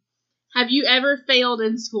question. Have you ever failed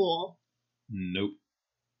in school? Nope.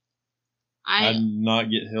 I did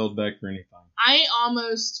not get held back for anything. I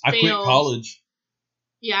almost failed. I quit college.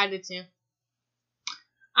 Yeah, I did too.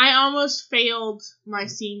 I almost failed my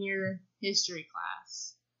senior history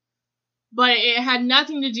class. But it had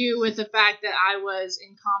nothing to do with the fact that I was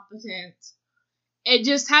incompetent. It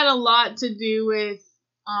just had a lot to do with,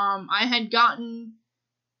 I had gotten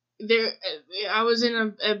there, I was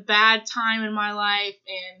in a bad time in my life,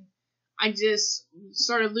 and I just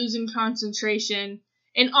started losing concentration.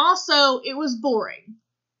 And also, it was boring.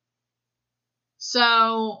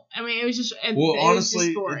 So, I mean, it was just well,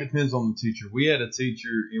 honestly, it depends on the teacher. We had a teacher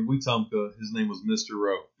in Wetumpka. His name was Mr.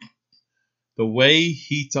 Rowe. The way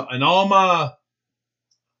he taught, and all my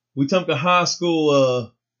Wetumpka High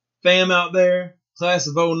School fam out there, class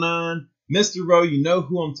of 09, Mr. Rowe, you know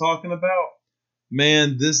who I'm talking about?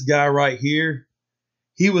 Man, this guy right here,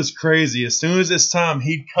 he was crazy. As soon as it's time,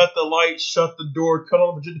 he'd cut the lights, shut the door, cut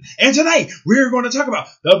on the... And today, we're going to talk about...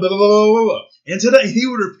 Blah, blah, blah, blah, blah. And today, he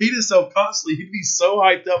would repeat himself constantly. He'd be so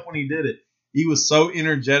hyped up when he did it. He was so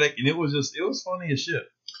energetic, and it was funny as shit.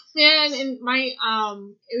 Man, in my,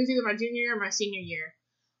 it was either my junior year or my senior year.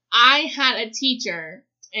 I had a teacher,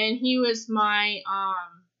 and he was my,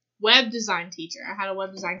 web design teacher. I had a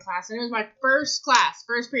web design class, and it was my first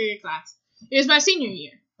period class. It was my senior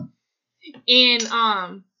year.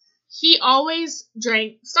 And, he always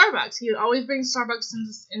drank Starbucks. He would always bring Starbucks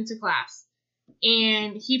into class.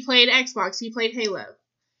 And he played Xbox. He played Halo.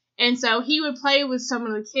 And so he would play with some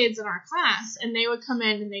of the kids in our class, and they would come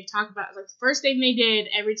in and they'd talk about, like, the first thing they did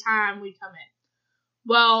every time we'd come in.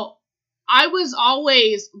 Well, I was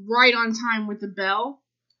always right on time with the bell,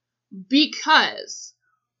 because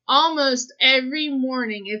almost every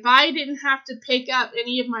morning, if I didn't have to pick up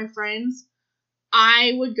any of my friends,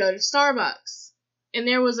 I would go to Starbucks. And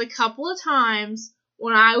there was a couple of times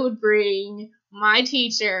when I would bring my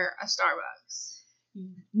teacher a Starbucks.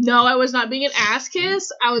 No, I was not being an ass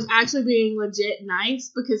kiss. I was actually being legit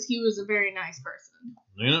nice, because he was a very nice person.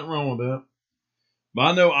 Ain't nothing wrong with that. But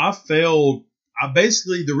I know I failed.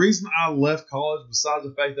 The reason I left college, besides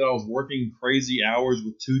the fact that I was working crazy hours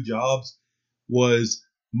with 2 jobs, was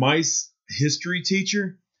my history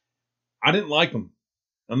teacher. I didn't like him.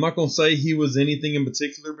 I'm not going to say he was anything in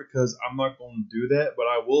particular, because I'm not going to do that. But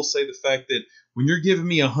I will say the fact that when you're giving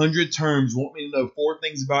me 100 terms, want me to know 4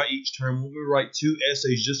 things about each term, want me to write 2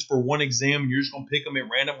 essays just for one exam, and you're just going to pick them at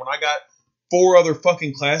random when I got 4 other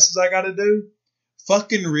fucking classes I got to do?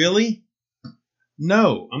 Fucking really?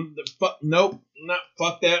 No. Nope. Not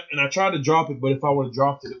fuck that. And I tried to drop it, but if I would have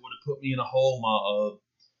dropped it, it would have put me in a hole in my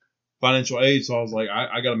financial aid. So I was like,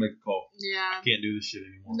 I got to make a call. Yeah. I can't do this shit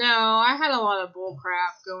anymore. No, I had a lot of bull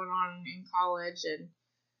crap going on in college, and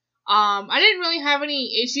I didn't really have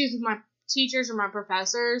any issues with my teachers or my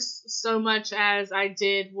professors so much as I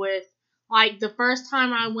did with, like, the first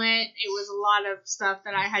time I went, it was a lot of stuff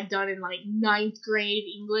that I had done in, like, 9th grade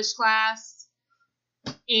English class.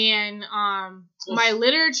 And my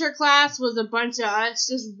literature class was a bunch of us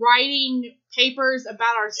just writing papers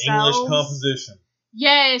about ourselves. English composition.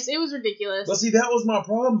 Yes, it was ridiculous. But see, that was my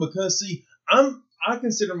problem, because see, I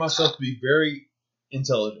consider myself to be very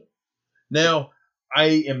intelligent. Now,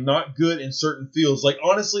 I am not good in certain fields. Like,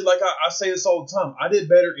 honestly, like I say this all the time. I did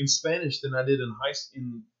better in Spanish than I did in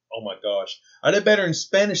oh my gosh. I did better in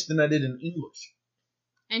Spanish than I did in English.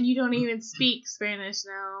 And you don't even speak Spanish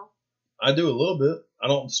now. I do a little bit. I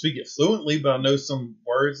don't speak it fluently, but I know some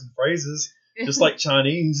words and phrases, just like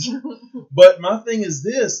Chinese. But my thing is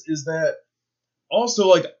this, is that also,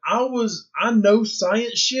 like, I know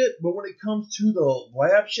science shit, but when it comes to the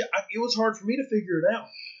lab shit, it was hard for me to figure it out.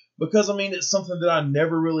 Because, I mean, it's something that I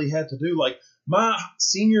never really had to do. Like, my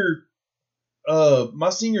senior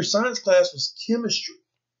science class was chemistry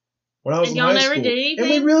when I was in high school. Never did anything? And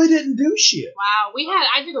we really didn't do shit. Wow,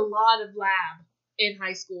 I did a lot of lab in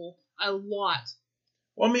high school. A lot.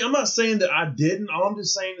 Well, I mean, I'm not saying that I didn't. All I'm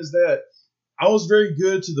just saying is that I was very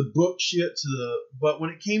good to the book shit, but when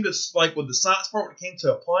it came to, like, with the science part, when it came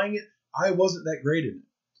to applying it, I wasn't that great at it.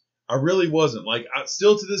 I really wasn't. Like,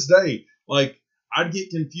 still to this day, like, I'd get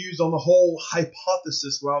confused on the whole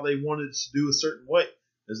hypothesis while they wanted to do a certain way.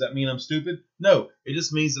 Does that mean I'm stupid? No. It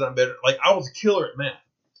just means that I'm better. Like, I was a killer at math.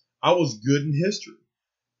 I was good in history.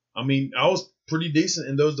 I mean, I was pretty decent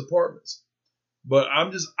in those departments. But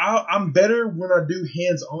I'm better when I do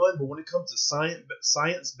hands-on, but when it comes to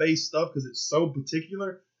science-based stuff, because it's so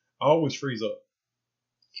particular, I always freeze up.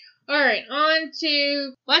 All right, on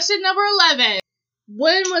to question number 11.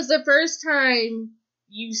 When was the first time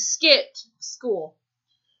you skipped school?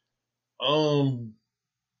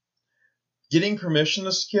 Getting permission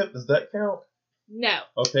to skip, does that count? No.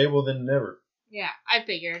 Okay, well then never. Yeah, I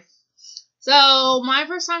figured. So, my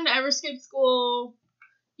first time to ever skip school,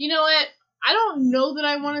 you know what? I don't know that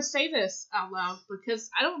I want to say this out loud because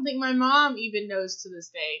I don't think my mom even knows to this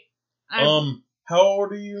day. How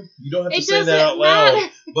old are you? You don't have to say that out loud.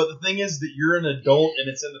 But the thing is that you're an adult and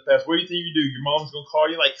it's in the past. What do you think you do? Your mom's going to call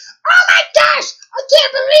you like, oh my gosh, I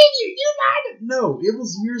can't believe you. You lied. No, it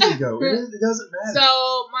was years ago. It doesn't matter.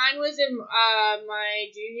 So mine was in my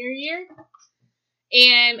junior year.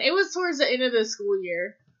 And it was towards the end of the school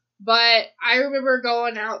year. But I remember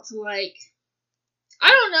going out to, like, I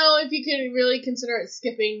don't know if you could really consider it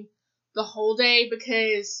skipping the whole day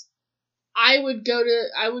because I would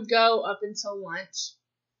go up until lunch.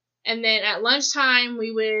 And then at lunchtime, me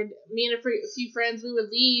and a few friends, we would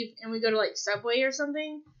leave and we'd go to, like, Subway or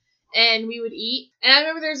something. And we would eat. And I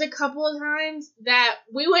remember there's a couple of times that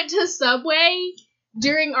we went to Subway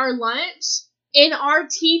during our lunch. And our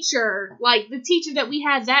teacher, like, the teacher that we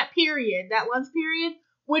had that lunch period,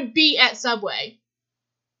 would be at Subway.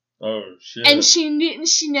 Oh, shit. And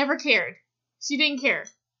she never cared. She didn't care.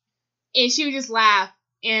 And she would just laugh.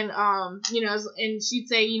 And, and she'd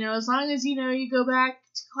say, as long as, you go back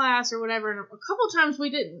to class or whatever. And a couple times we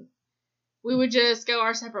didn't. We would just go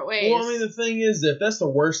our separate ways. Well, I mean, the thing is that if that's the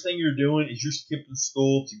worst thing you're doing is you're skipping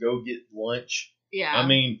school to go get lunch. Yeah. I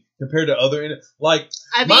mean, compared to other, yeah,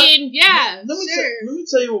 let me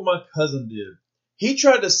tell you what my cousin did. He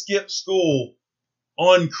tried to skip school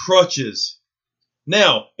on crutches.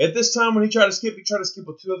 Now, at this time when he tried to skip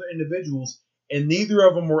with two other individuals, and neither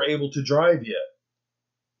of them were able to drive yet.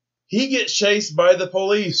 He gets chased by the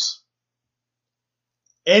police.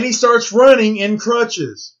 And he starts running in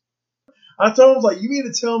crutches. I told him, like, you mean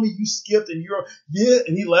to tell me you skipped and you're, yeah,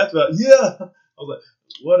 and he laughed about it. Yeah. I was like,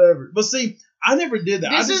 whatever. But see, I never did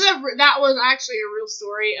that. That was actually a real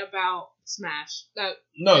story about Smash. That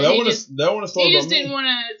wasn't a story. He just didn't want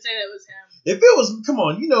to say that it was him. If it was, come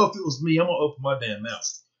on, if it was me, I'm gonna open my damn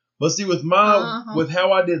mouth. But see, with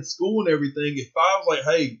how I did school and everything, if I was like,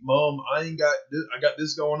 hey, Mom, I got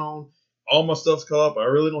this going on, all my stuff's cut up, I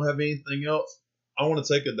really don't have anything else, I want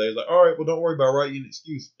to take a day. It's like, all right, well, don't worry about writing an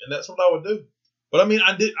excuse, and that's what I would do. But I mean,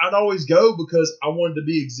 I'd always go because I wanted to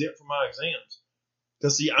be exempt from my exams.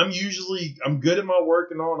 Because see, I'm good at my work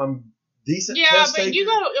and all, and I'm decent. Yeah, but you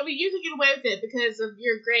could get away with it because of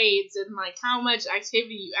your grades and like how much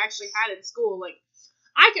activity you actually had in school. Like,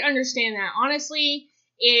 I can understand that. Honestly,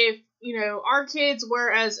 if our kids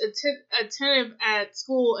were as attentive at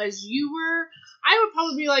school as you were, I would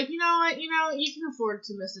probably be like, you know what, you can afford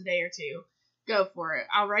to miss a day or two. Go for it.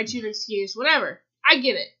 I'll write you an excuse, whatever. I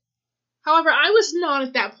get it. However, I was not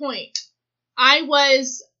at that point. I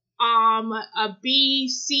was a B,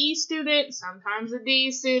 C student, sometimes a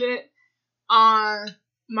D student,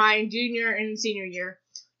 my junior and senior year.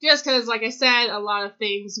 Just because, like I said, a lot of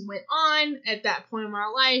things went on at that point in my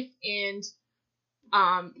life, and,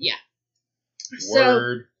 yeah.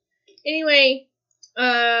 Word. So, anyway,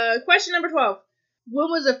 question number 12.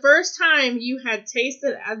 When was the first time you had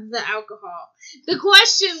tasted the alcohol? The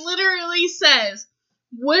question literally says,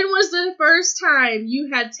 When was the first time you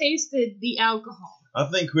had tasted the alcohol? I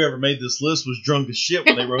think whoever made this list was drunk as shit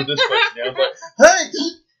when they wrote this question down. I was like, hey,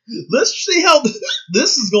 let's see how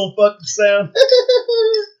this is gonna fucking sound.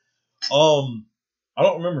 I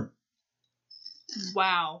don't remember.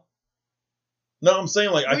 Wow. No, I'm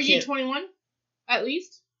saying like Were I can't. you 21 at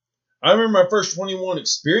least? I remember my first 21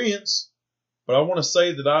 experience, but I want to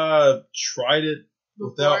say that I tried it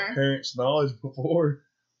without parents' knowledge before.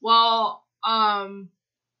 Well,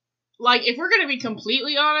 like if we're gonna be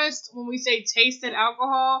completely honest, when we say tasted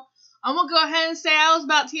alcohol, I'm gonna go ahead and say I was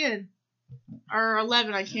about 10 or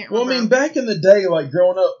 11. I can't remember. Well, I mean, back in the day, like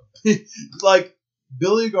growing up, like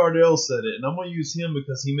Billy Gardell said it, and I'm gonna use him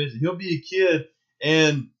because he mentioned he'll be a kid,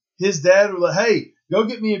 and his dad was like, "Hey, go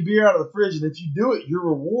get me a beer out of the fridge, and if you do it, your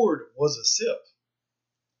reward was a sip."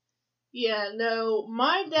 Yeah, no,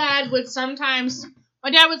 my dad would sometimes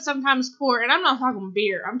pour, and I'm not talking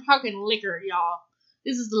beer, I'm talking liquor, y'all.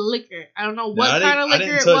 This is the liquor. I don't know what kind of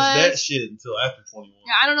liquor it was. I didn't touch that shit until after 21.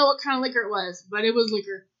 Yeah, I don't know what kind of liquor it was, but it was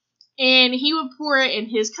liquor. And he would pour it in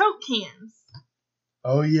his Coke cans.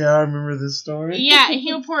 Oh, yeah, I remember this story. Yeah, and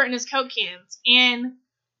he would pour it in his Coke cans. And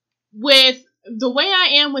with the way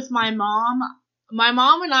I am with my mom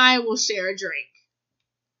and I will share a drink.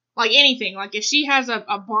 Like anything. Like if she has a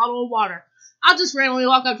bottle of water, I'll just randomly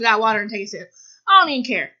walk up to that water and take a sip. I don't even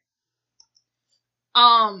care.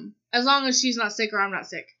 As long as she's not sick or I'm not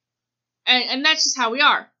sick. And that's just how we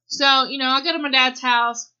are. So, I go to my dad's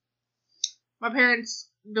house. My parents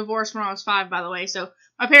divorced when I was 5, by the way, so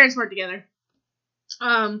my parents weren't together.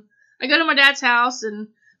 I go to my dad's house, and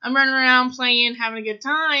I'm running around playing, having a good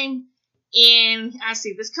time, and I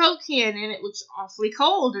see this Coke can, and it looks awfully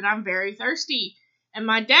cold, and I'm very thirsty. And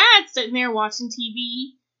my dad's sitting there watching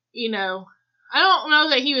TV, I don't know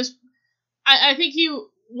that he was, I think he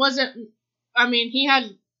wasn't, he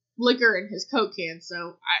had liquor in his Coke can,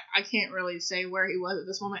 so I can't really say where he was at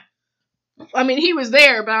this moment. He was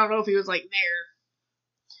there, but I don't know if he was, there.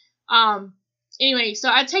 Anyway, so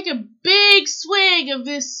I take a big swig of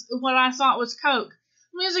this, what I thought was Coke.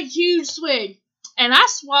 It was a huge swig, and I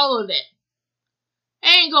swallowed it.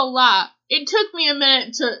 I ain't gonna lie. It took me a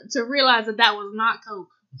minute to realize that was not Coke.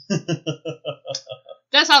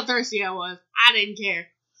 That's how thirsty I was. I didn't care.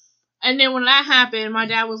 And then when that happened, my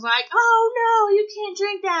dad was like, "Oh no, you can't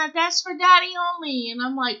drink that. That's for daddy only." And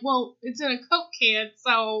I'm like, "Well, it's in a Coke can,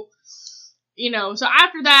 so So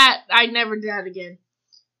after that, I never did that again.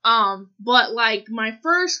 But my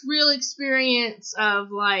first real experience of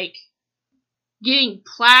getting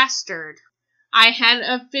plastered, I had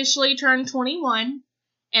officially turned 21,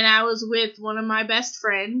 and I was with one of my best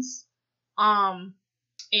friends. And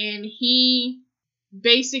he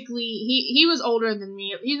basically he was older than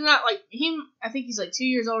me. He's not him. I think he's 2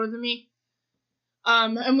 years older than me.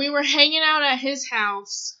 And we were hanging out at his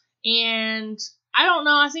house, and I don't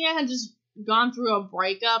know. I think I had just gone through a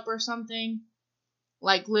breakup or something.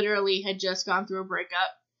 Literally had just gone through a breakup.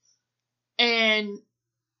 And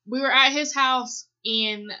we were at his house,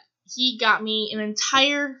 and he got me an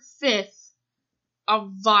entire 5th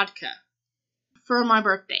of vodka for my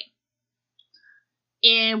birthday.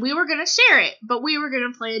 And we were going to share it, but we were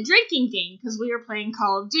going to play a drinking game because we were playing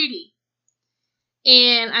Call of Duty.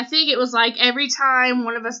 And I think it was every time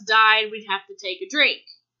one of us died, we'd have to take a drink.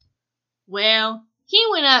 Well, he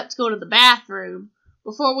went up to go to the bathroom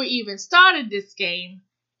before we even started this game,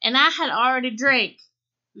 and I had already drank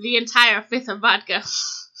the entire 5th of vodka.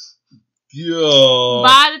 Yeah.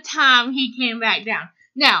 By the time he came back down.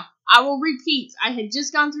 Now, I will repeat, I had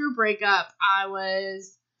just gone through a breakup. I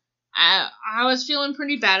was feeling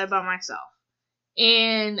pretty bad about myself.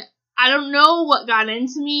 And I don't know what got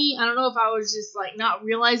into me. I don't know if I was just not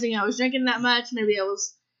realizing I was drinking that much. Maybe it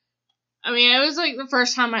was the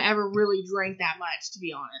first time I ever really drank that much, to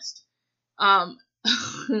be honest.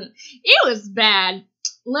 It was bad.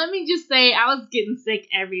 Let me just say, I was getting sick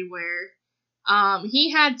everywhere.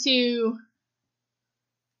 He had to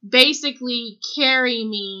basically carry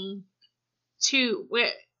me to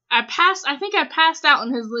where I think I passed out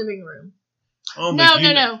in his living room. Oh,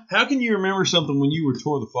 no. How can you remember something when you were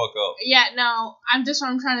tore the fuck up? Yeah, no. I'm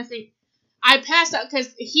trying to think. I passed out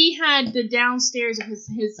because he had the downstairs of his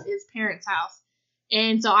parents' house.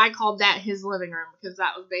 And so I called that his living room because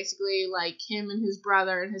that was basically him and his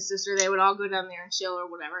brother and his sister. They would all go down there and chill or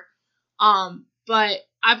whatever. But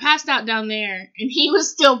I passed out down there, and he was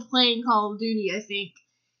still playing Call of Duty, I think.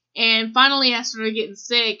 And finally I started getting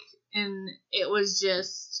sick, and it was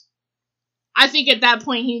just, I think at that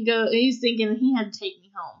point he's thinking he had to take me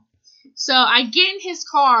home. So I get in his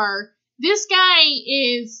car. This guy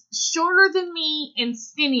is shorter than me and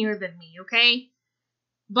skinnier than me, okay?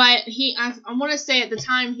 But I want to say at the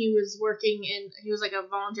time he was like a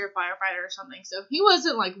volunteer firefighter or something. So he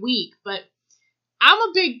wasn't like weak, but I'm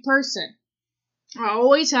a big person. I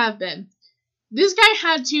always have been. This guy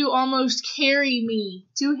had to almost carry me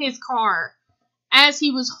to his car as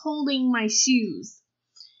he was holding my shoes.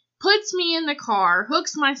 Puts me in the car,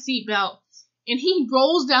 hooks my seatbelt, and he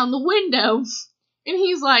rolls down the window. And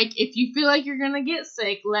he's like, if you feel like you're going to get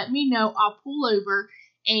sick, let me know. I'll pull over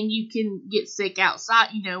and you can get sick outside,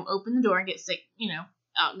 open the door and get sick,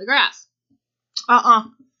 out in the grass.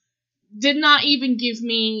 Did not even give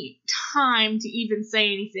me time to even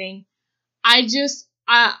say anything. I guess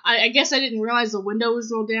I didn't realize the window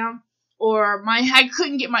was rolled down, or I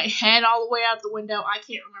couldn't get my head all the way out the window. I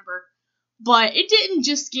can't remember. But it didn't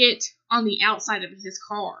just get on the outside of his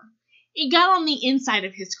car. It got on the inside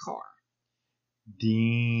of his car.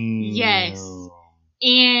 Damn. Yes.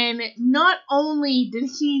 And not only did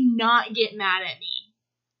he not get mad at me,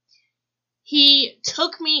 he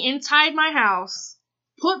took me inside my house,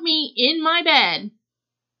 put me in my bed.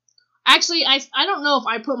 Actually, I don't know if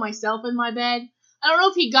I put myself in my bed. I don't know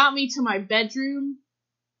if he got me to my bedroom.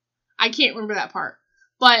 I can't remember that part.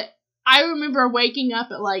 But I remember waking up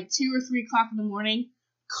at like 2 or 3 o'clock in the morning,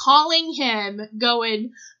 calling him,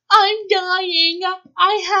 going, I'm dying.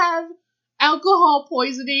 I have alcohol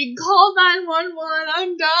poisoning. Call 911.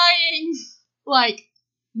 I'm dying. Like,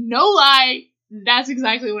 no lie. That's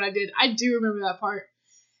exactly what I did. I do remember that part.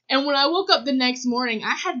 And when I woke up the next morning,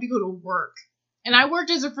 I had to go to work. And I worked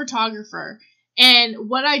as a photographer. And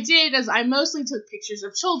what I did is I mostly took pictures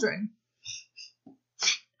of children.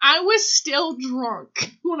 I was still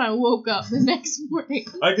drunk when I woke up the next morning.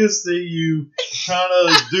 I can see you trying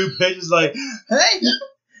to do pictures like, hey,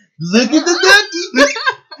 look at the donkey.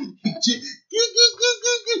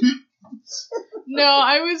 No,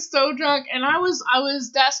 I was so drunk, and I was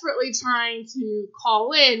desperately trying to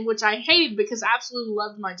call in, which I hated because I absolutely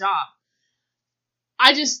loved my job.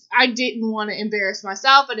 I didn't want to embarrass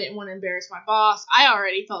myself. I didn't want to embarrass my boss. I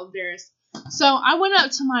already felt embarrassed. So I went up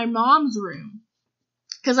to my mom's room,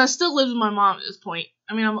 because I still lived with my mom at this point.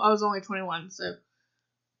 I mean, I was only 21, so.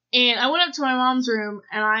 And I went up to my mom's room,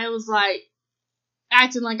 and I was like,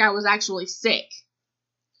 acting like I was actually sick.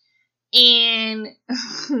 And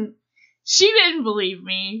she didn't believe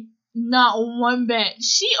me. Not one bit.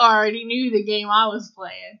 She already knew the game I was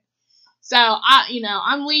playing. So,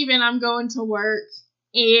 I'm leaving. I'm going to work.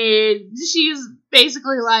 And she's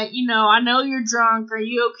basically like, I know you're drunk. Are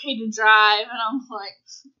you okay to drive? And I'm like,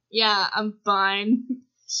 yeah, I'm fine.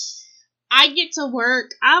 I get to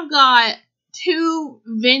work. I've got 2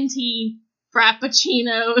 venti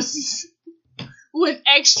frappuccinos with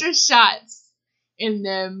extra shots in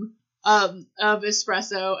them of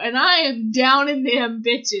espresso, and I am down in them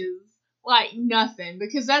bitches like nothing,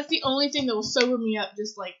 because that's the only thing that will sober me up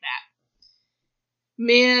just like that.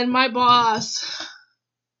 Man, my boss,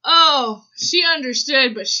 she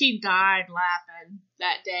understood, but she died laughing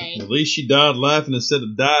that day. At least she died laughing instead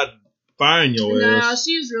of died firing your ass. No,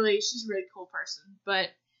 she's a really cool person. But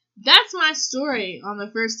that's my story on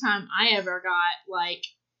the first time I ever got, like,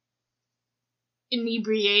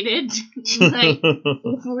 inebriated. Like,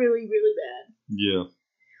 really, really bad. Yeah.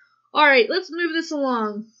 Alright, let's move this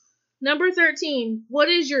along. Number 13. What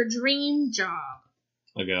is your dream job?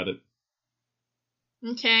 I got it.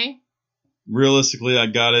 Okay. Realistically, I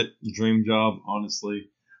got it. Dream job, honestly.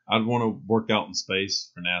 I'd want to work out in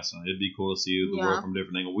space for NASA. It'd be cool to see the world from a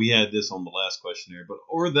different angle. We had this on the last questionnaire.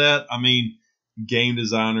 Game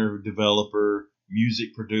designer, developer,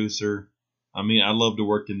 music producer. I love to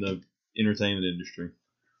work in the entertainment industry.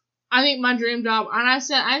 I think my dream job, and I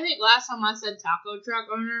think last time I said taco truck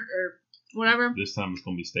owner or whatever. This time it's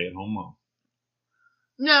going to be stay-at-home mom.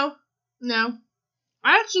 No.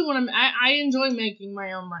 I actually want to, I enjoy making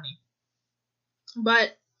my own money.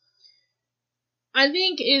 But I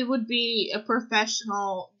think it would be a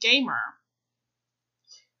professional gamer.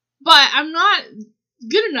 But I'm not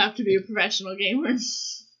good enough to be a professional gamer.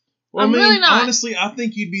 Well, I'm really not. Honestly, I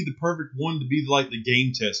think you'd be the perfect one to be like the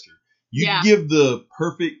game tester. You'd give the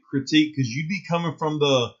perfect critique because you'd be coming from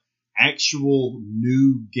the actual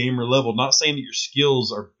new gamer level. Not saying that your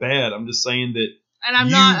skills are bad. I'm just saying that. And I'm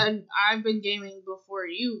not. I've been gaming before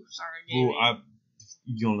you started gaming. Well,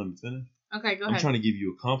 you gonna let me finish? Okay, go ahead. I'm trying to give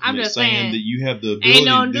you a compliment, I'm just saying that you have the ability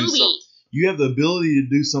to do something. You have the ability to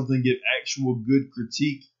do something, give actual good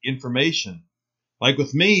critique information. Like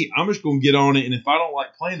with me, I'm just going to get on it, and if I don't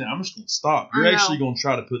like playing it, I'm just going to stop. You're actually going to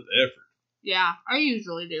try to put the effort. Yeah, I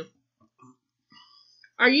usually do.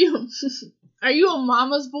 Are you a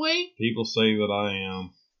mama's boy? People say that I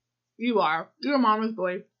am. You are. You're a mama's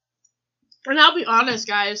boy. And I'll be honest,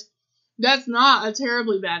 guys. That's not a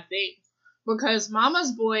terribly bad thing. Because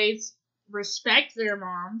mama's boys respect their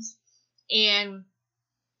moms. And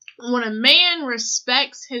when a man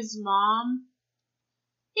respects his mom,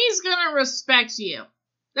 he's gonna respect you.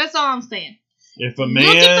 That's all I'm saying. If a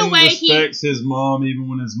man respects his mom even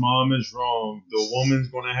when his mom is wrong, the woman's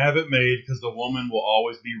going to have it made because the woman will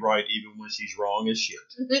always be right even when she's wrong as shit.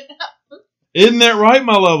 Isn't that right,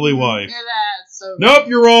 my lovely wife? Yeah, that's so nope,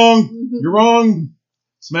 you're wrong. You're wrong.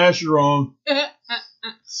 Smash, you're wrong.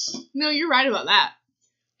 No, you're right about that.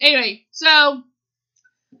 Anyway, so,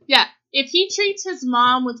 yeah, if he treats his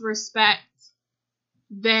mom with respect,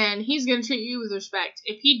 then he's going to treat you with respect.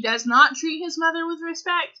 If he does not treat his mother with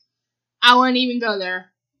respect, I wouldn't even go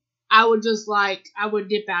there. I would just I would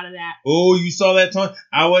dip out of that. Oh, you saw that time?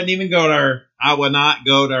 I wouldn't even go there. I would not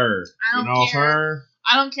go there. I don't care.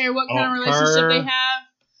 I don't care what kind of relationship they have.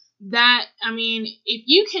 If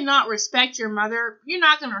you cannot respect your mother, you're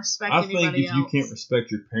not going to respect anybody else. I think if you can't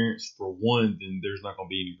respect your parents for one, then there's not going to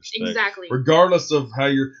be any respect. Exactly. Regardless of how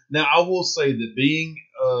you're... Now, I will say that being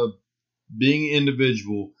an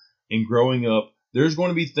individual and growing up, there's going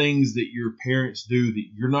to be things that your parents do that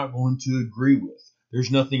you're not going to agree with.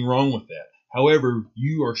 There's nothing wrong with that. However,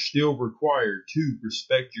 you are still required to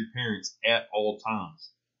respect your parents at all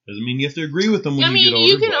times. Doesn't mean you have to agree with them when you get older.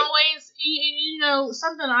 You can always,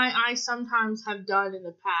 something I sometimes have done in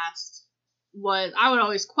the past was I would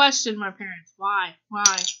always question my parents. Why?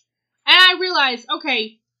 And I realized,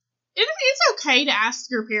 okay, it's okay to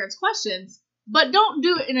ask your parents questions, but don't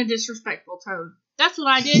do it in a disrespectful tone. That's what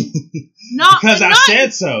I did. Because I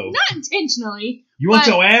said so. Not intentionally. You want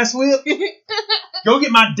your ass whipped? Go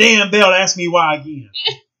get my damn belt. Ask me why again.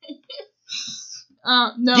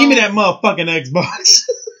 No. Give me that motherfucking Xbox.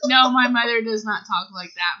 No, my mother does not talk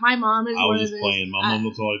like that. My mom is. I was just playing. My mom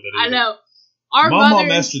don't talk like that either. I know. My mom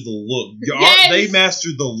mastered the look. Yes. They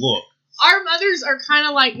mastered the look. Our mothers are kind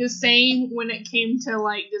of like the same when it came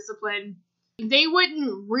to discipline. They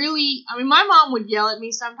wouldn't really... my mom would yell at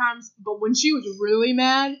me sometimes, but when she was really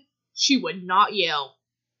mad, she would not yell.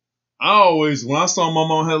 When I saw my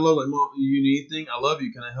mom had a look like, Mom, you need anything? I love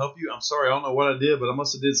you. Can I help you? I'm sorry, I don't know what I did, but I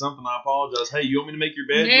must have did something. I apologize. Hey, you want me to make your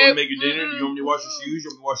bed? Nope. You want me to make your dinner? Do you want me to wash your shoes? You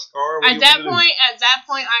want me to wash your car? At that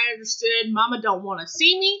point, I understood Mama don't want to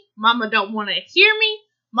see me. Mama don't want to hear me.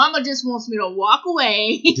 Mama just wants me to walk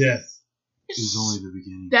away. Death is only the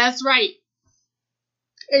beginning. That's right.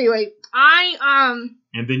 Anyway,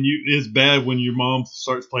 and then it's bad when your mom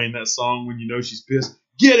starts playing that song when you know she's pissed.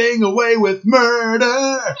 Getting away with murder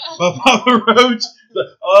by Papa Roach.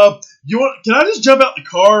 Can I just jump out the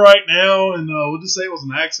car right now and we'll just say it was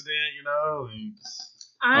an accident,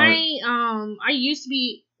 I used to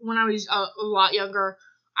be, when I was a lot younger,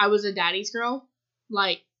 I was a daddy's girl.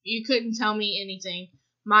 You couldn't tell me anything.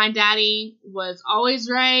 My daddy was always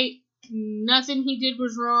right. Nothing he did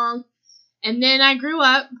was wrong. And then I grew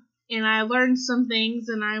up and I learned some things,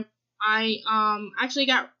 and I actually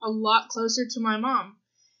got a lot closer to my mom.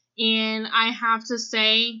 And I have to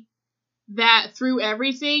say that through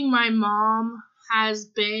everything, my mom has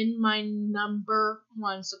been my number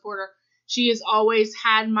one supporter. She has always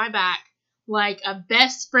had my back, like a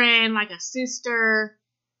best friend, like a sister.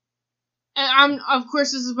 And of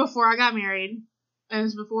course, this is before I got married. And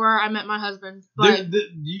it's before I met my husband. But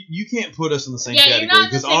you can't put us in the same category.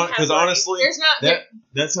 Because honestly,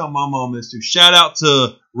 that's how my mom is too. Shout out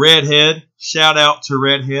to Redhead.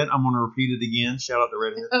 I'm going to repeat it again. Shout out to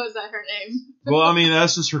Redhead. Oh, is that her name? Well,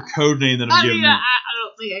 that's just her code name that I'm giving her. I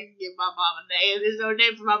don't think I can give my mom a name. There's no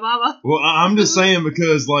name for my mama. Well, I'm just saying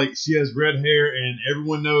because she has red hair and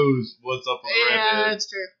everyone knows what's up with the redhead. Yeah, that's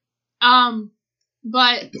true.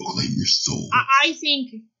 But don't claim your soul.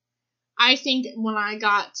 I think when I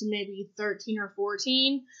got to maybe 13 or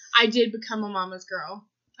 14, I did become a mama's girl.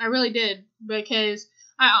 I really did. Because,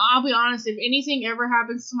 I'll be honest, if anything ever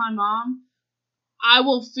happens to my mom, I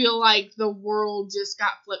will feel like the world just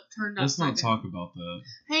got turned upside down. Let's not talk about that.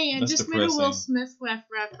 Hey, I just made a Will Smith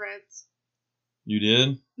reference. You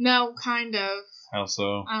did? No, kind of. How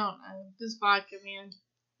so? I don't know. This vodka, man.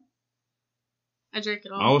 I drink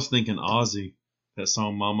it all. I was thinking Ozzy. That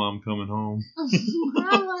song, Mama, I'm Coming Home.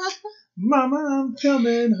 Mama. Mama, I'm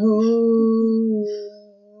coming home.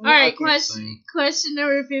 All right, question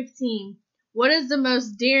number 15. What is the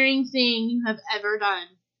most daring thing you have ever done?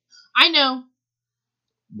 I know.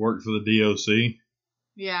 Worked for the DOC.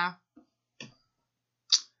 Yeah.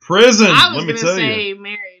 Prison. I was going to say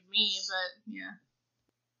married me, but yeah.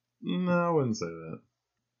 No, I wouldn't say that.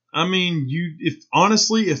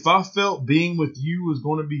 If I felt being with you was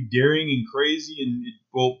going to be daring and crazy,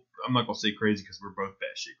 I'm not going to say crazy because we're both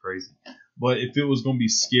batshit crazy, But if it was going to be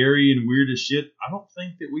scary and weird as shit, I don't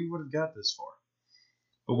think that we would have got this far.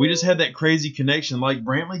 But we just had that crazy connection. Like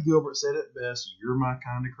Brantley Gilbert said it best, you're my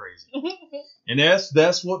kind of crazy. And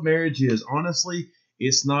that's what marriage is. Honestly,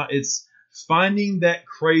 it's finding that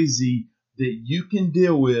crazy that you can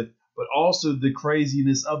deal with, but also the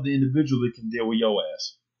craziness of the individual that can deal with your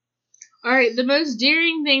ass. All right, the most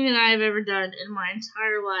daring thing that I've ever done in my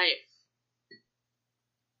entire life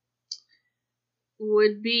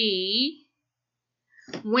would be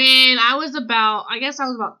when I was about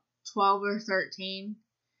 12 or 13.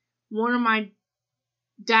 One of my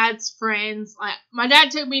dad's friends, like my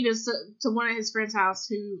dad took me to one of his friends' house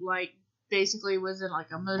who like basically was in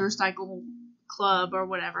like a motorcycle club or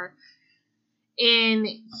whatever. And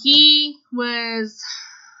he was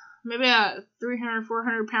maybe a 300,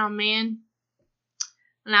 400 pound man.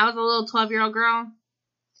 And I was a little 12-year-old girl.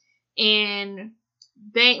 And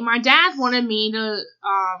my dad wanted me to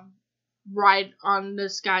ride on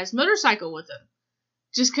this guy's motorcycle with him.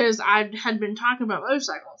 Just because I had been talking about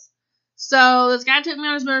motorcycles. So this guy took me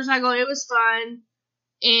on his motorcycle. It was fun.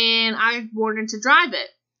 And I wanted to drive it.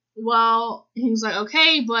 Well, he was like,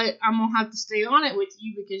 okay, but I'm going to have to stay on it with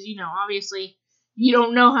you because, obviously you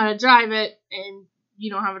don't know how to drive it and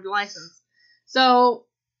you don't have a license. So,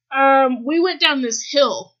 we went down this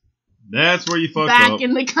hill. That's where you fucked back up.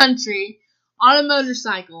 In the country on a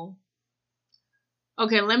motorcycle.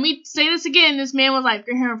 Okay, let me say this again. This man was like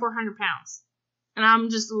 300, 400 pounds. And I'm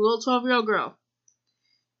just a little 12-year-old girl.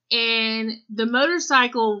 And the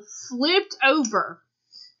motorcycle flipped over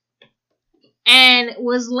and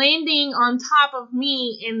was landing on top of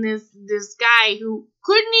me and this guy who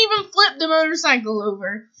couldn't even flip the motorcycle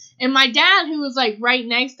over. And my dad, who was like right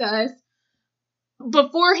next to us,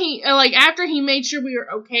 after he made sure we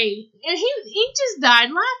were okay, and he just died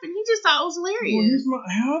laughing. He just thought it was hilarious. Well,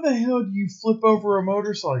 how the hell do you flip over a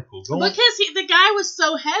motorcycle? Because the guy was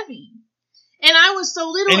so heavy, and I was so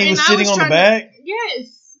little, and he was sitting on the back.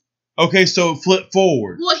 Yes. Okay, so flip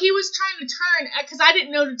forward. Well, he was trying to turn because I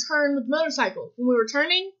didn't know to turn with motorcycle when we were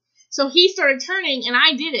turning. So he started turning, and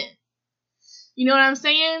I didn't. You know what I'm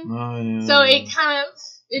saying? Oh, yeah. So it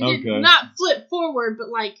did not flip forward, but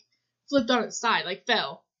like flipped on its side, like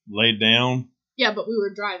fell. Laid down? Yeah, but we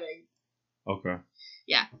were driving. Okay.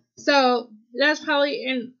 Yeah. So that's probably,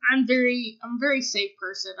 and I'm a very safe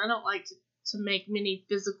person. I don't like to make many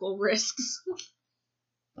physical risks.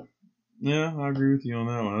 Yeah, I agree with you on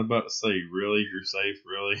that one. I was about to say, really? You're safe?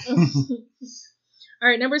 Really? All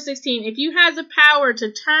right, number 16. If you had the power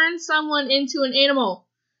to turn someone into an animal,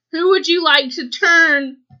 who would you like to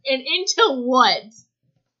turn and into what?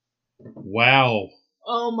 Wow.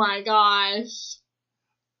 Oh my gosh.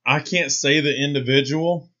 I can't say the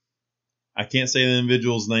individual. I can't say the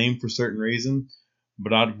individual's name for certain reason,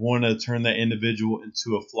 but I'd want to turn that individual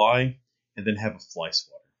into a fly and then have a fly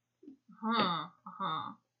swatter.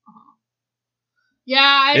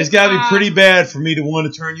 Yeah, it's got to be pretty bad for me to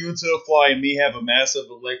want to turn you into a fly and me have a massive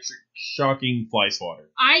electric shocking fly swatter.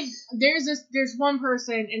 There's one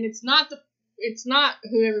person, and it's not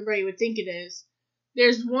who everybody would think it is.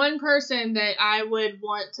 There's one person that I would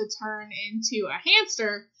want to turn into a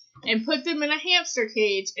hamster and put them in a hamster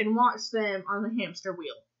cage and watch them on the hamster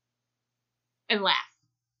wheel and laugh.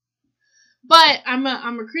 But I'm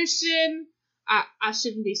a Christian. I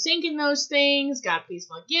shouldn't be thinking those things. God, please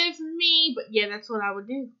forgive me. But yeah, that's what I would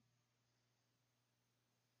do.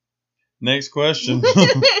 Next question.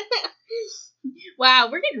 Wow,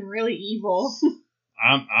 we're getting really evil.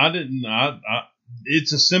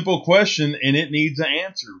 It's a simple question and it needs an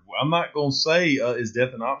answer. I'm not going to say, is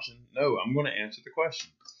death an option? No, I'm going to answer the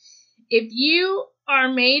question. If you are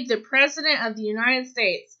made the president of the United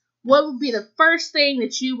States, what would be the first thing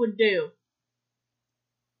that you would do?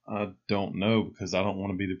 I don't know because I don't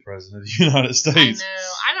want to be the president of the United States. I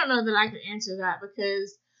know. I don't know that I could answer that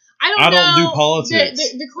because I don't do politics.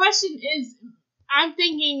 The question is, I'm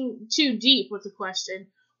thinking too deep with the question,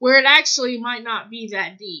 where it actually might not be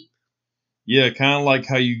that deep. Yeah, kind of like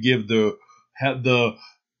how you give the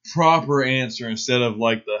proper answer instead of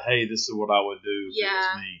like hey, this is what I would do if it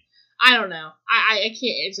was me. I don't know. I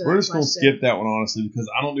can't answer that. We're just going to skip that one, honestly, because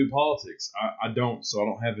I don't do politics. I don't, so I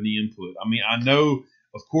don't have any input. I mean, I know,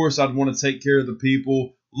 of course, I'd want to take care of the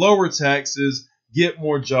people, lower taxes, get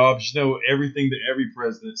more jobs, everything that every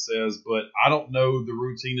president says, but I don't know the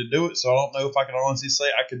routine to do it, so I don't know if I can honestly say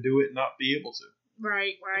I could do it and not be able to.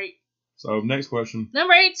 Right. So, next question.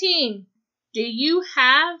 Number 18. Do you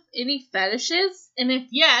have any fetishes? And if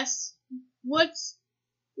yes, what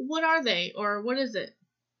are they? Or what is it?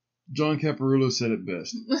 John Caparulo said it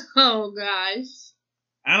best. Oh, gosh.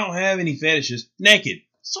 I don't have any fetishes. Naked.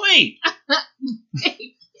 Sweet.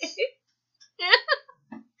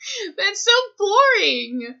 That's so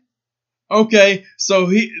boring. Okay, so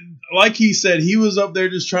like he said, he was up there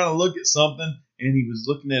just trying to look at something, and he was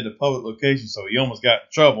looking at a public location, so he almost got in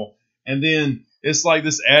trouble. And then it's like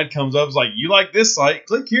this ad comes up, it's like, you like this site?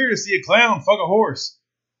 Click here to see a clown fuck a horse.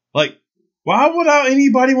 Like, why would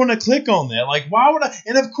anybody want to click on that? Like, why would I?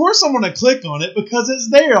 And of course I'm going to click on it because it's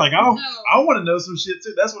there. Like, I want to know some shit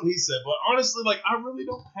too. That's what he said. But honestly, like, I really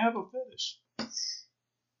don't have a fetish.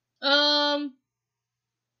 I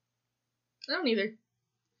don't either.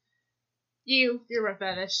 You're a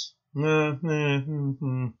fetish. Wow.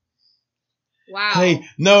 Hey,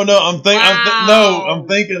 no, I'm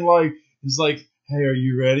thinking like, it's like, hey, are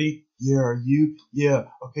you ready? Yeah, are you? Yeah.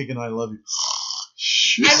 Okay, good night, I love you.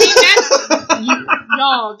 I mean,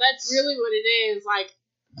 that's really what it is. Like,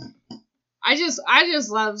 I just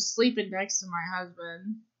love sleeping next to my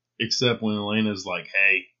husband. Except when Elena's like,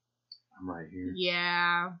 hey, I'm right here.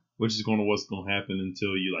 Yeah. Which is what's going to happen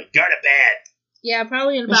until you like, go to bed. Yeah,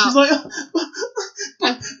 probably in about... And she's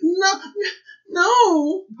like,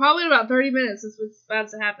 no. Probably in about 30 minutes is what's about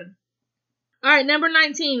to happen. Alright, number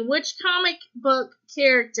 19. Which comic book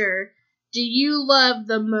character do you love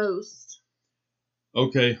the most?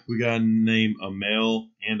 Okay, we got to name a male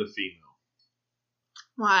and a female.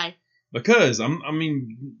 Why? Because,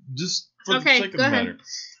 just for the sake of the matter.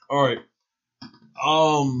 Alright.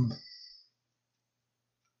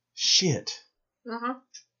 Shit. Uh-huh.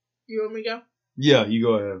 You want me to go? Yeah, you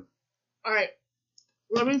go ahead. Alright.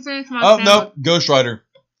 Let me finish my Oh, no. Ghost Rider.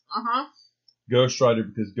 Uh-huh. Ghost Rider,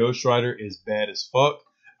 because Ghost Rider is bad as fuck.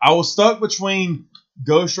 I was stuck between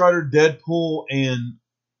Ghost Rider, Deadpool, and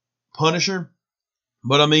Punisher.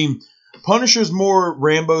 But, Punisher's more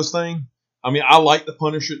Rambo's thing. I like the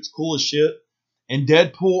Punisher. It's cool as shit. And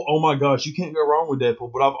Deadpool, oh my gosh, you can't go wrong with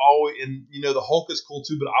Deadpool. But I've always, and the Hulk is cool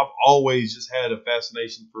too, but I've always just had a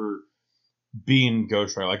fascination for being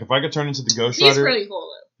Ghost Rider. Like, if I could turn into the Ghost Rider, he's pretty cool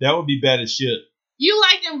though. That would be bad as shit. You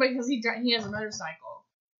like him because he has a motorcycle.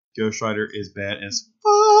 Ghost Rider is bad as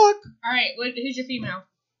fuck. Alright, who's your female?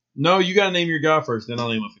 No, you gotta name your guy first, then I'll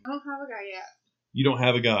name my female. I don't have a guy yet. You don't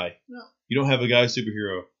have a guy? No. You don't have a guy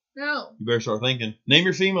superhero? No. You better start thinking. Name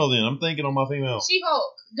your female then. I'm thinking on my female.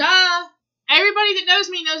 She-Hulk. Duh. Everybody that knows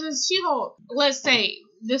me knows it's She-Hulk. Let's say,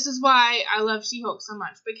 this is why I love She-Hulk so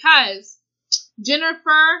much. Because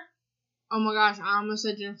Jennifer, oh my gosh, I almost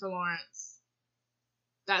said Jennifer Lawrence.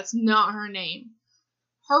 That's not her name.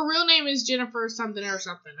 Her real name is Jennifer something or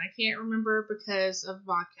something. I can't remember because of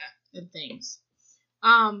vodka and things.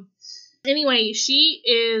 Anyway, she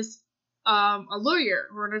is a lawyer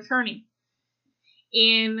or an attorney.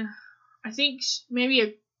 And I think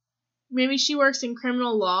maybe she works in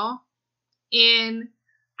criminal law. And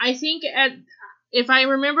I think if I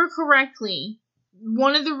remember correctly,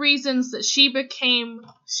 one of the reasons that she became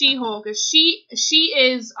She-Hulk is she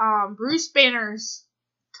is Bruce Banner's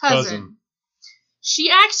cousin.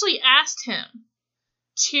 She actually asked him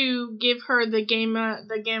to give her the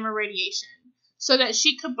gamma radiation so that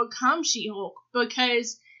she could become She-Hulk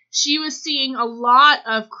because she was seeing a lot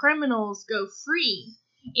of criminals go free.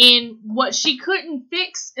 And what she couldn't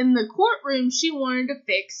fix in the courtroom, she wanted to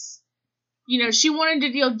fix. She wanted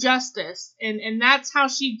to deal justice. And that's how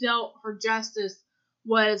she dealt her justice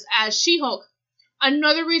was as She-Hulk.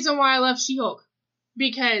 Another reason why I love She-Hulk.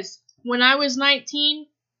 Because when I was 19,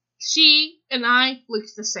 she and I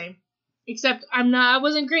looked the same. Except I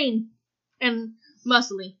wasn't green and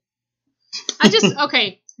muscly.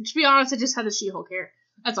 Okay, to be honest, I just had a She-Hulk hair.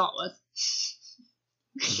 That's all it was.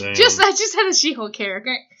 Damn. I just had a She-Hulk hair,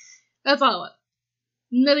 okay? That's all it was.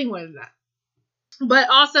 Nothing more than that. But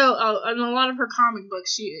also, in a lot of her comic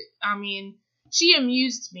books, she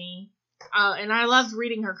amused me. And I loved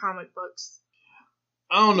reading her comic books.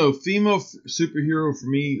 I don't know, female superhero for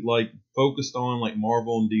me, like, focused on, like,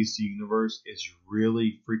 Marvel and DC Universe is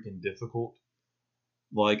really freaking difficult.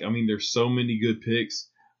 Like, there's so many good picks.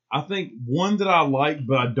 I think one that I like,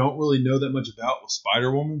 but I don't really know that much about, was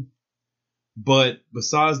Spider-Woman. But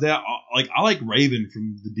besides that, I like Raven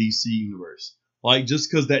from the DC Universe. Like,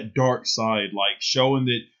 just because that dark side, like, showing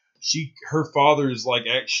that her father is, like,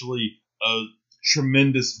 actually a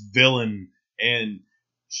tremendous villain, and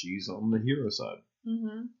she's on the hero side.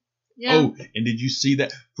 Mm-hmm. Yeah. Oh, and did you see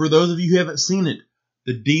that? For those of you who haven't seen it,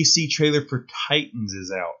 the DC trailer for Titans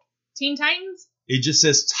is out. Teen Titans? It just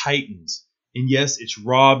says Titans. And yes, it's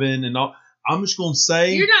Robin and all. I'm just going to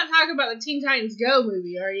say... You're not talking about the Teen Titans Go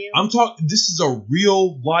movie, are you? I'm talking... This is a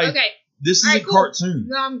real life... Okay. This is a cartoon.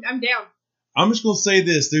 No, I'm down. I'm just going to say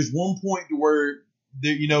this. There's one point to where,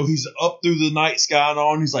 he's up through the night sky and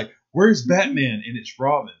all, and he's like, where's Batman? And it's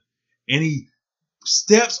Robin. And he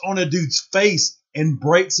steps on a dude's face and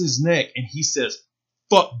breaks his neck, and he says,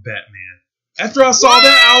 fuck Batman. After I saw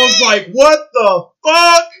that, I was like, what the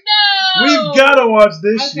fuck? No! We've got to watch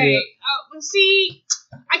this shit. See,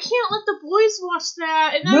 I can't let the boys watch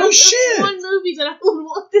that. And No that's shit. one movie that I would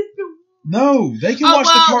want them to watch. No, they can watch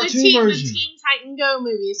the cartoon version. The Teen Titan Go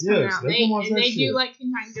movie is coming out. They can watch that they shit. do like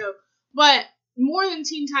Teen Titan Go. But more than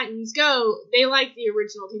Teen Titans Go, they like the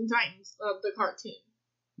original Teen Titans, the cartoon.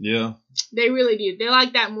 Yeah. They really do. They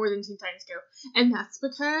like that more than Teen Titans Go. And that's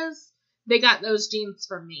because they got those genes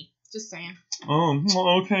from me. Just saying.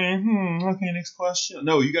 Okay. Okay, next question.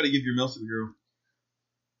 No, you got to give your male superhero.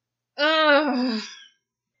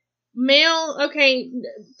 Male, okay,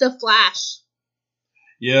 The Flash.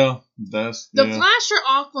 Yeah, that's... The Flash or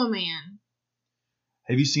Aquaman?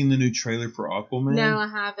 Have you seen the new trailer for Aquaman? No, I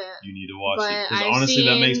haven't. You need to watch it. Because honestly,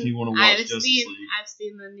 that makes me want to watch Justice League. I've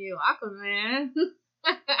seen the new Aquaman.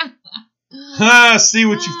 Ha! See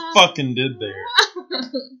what you fucking did there.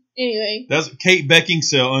 Anyway. That's Kate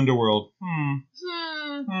Beckinsale, Underworld.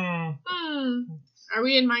 Are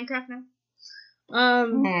we in Minecraft now? You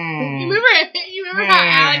remember how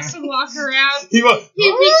Alex would walk around? He'd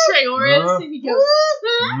be Trayorus and he'd go.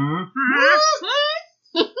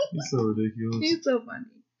 He's so ridiculous. He's so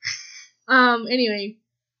funny. Anyway.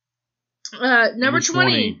 Number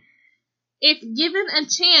 20. If given a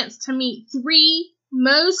chance to meet 3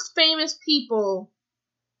 most famous people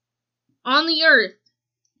on the earth,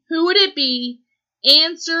 who would it be?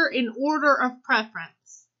 Answer in order of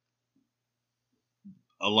preference.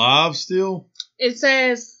 Alive still? It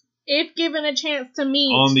says, if given a chance to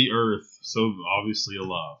meet... On the earth. So, obviously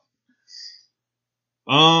alive.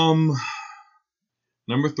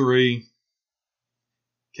 Number 3.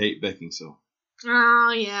 Kate Beckinsale.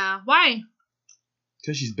 Oh, yeah. Why?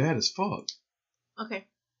 Because she's bad as fuck. Okay.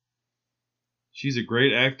 She's a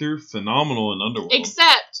great actor. Phenomenal in Underworld.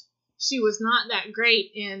 Except, she was not that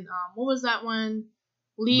great in... what was that one?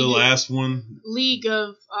 Last one? League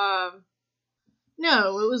of...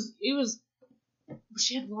 No, it was...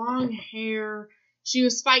 She had long hair. She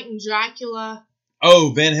was fighting Dracula.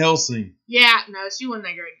 Oh, Van Helsing. Yeah, no, she wasn't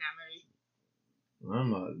that great in that movie. I'm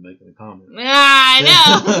not making a comment. I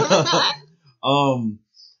know.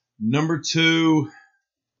 Number 2.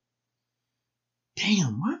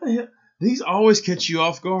 Damn, why the hell? These always catch you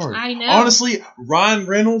off guard. I know. Honestly, Ryan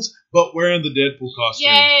Reynolds, but wearing the Deadpool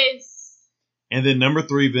costume. Yes. And then number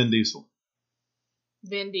 3, Vin Diesel.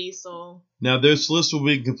 Vin Diesel. Now, this list will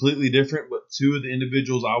be completely different, but 2 of the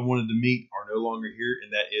individuals I wanted to meet are no longer here,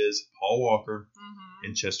 and that is Paul Walker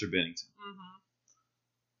and Chester Bennington.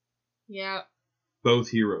 Yeah. Both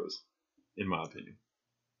heroes, in my opinion.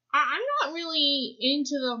 I'm not really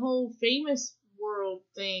into the whole famous world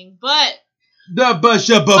thing, but... You know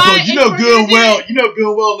good and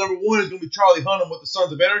well number 1 is going to be Charlie Hunnam with the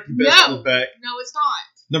Sons of Anarchy best on his back. No, it's not.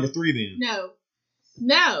 Number 3 then.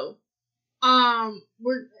 No.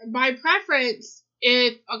 We're by preference.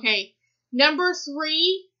 Number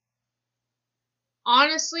 3,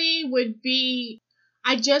 honestly, would be.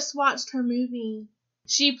 I just watched her movie.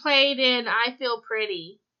 She played in I Feel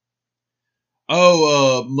Pretty.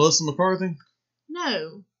 Oh, Melissa McCarthy?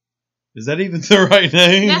 No. Is that even the right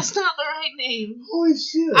name? That's not the right name. Holy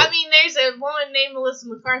shit. I mean, there's a woman named Melissa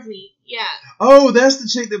McCarthy. Yeah. Oh, that's the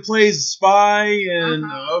chick that plays Spy and...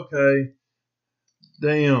 Okay.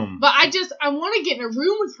 Damn. But I want to get in a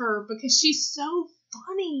room with her because she's so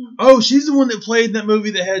funny. Oh, she's the one that played in that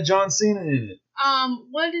movie that had John Cena in it.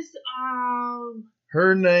 What is...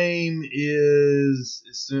 Her name is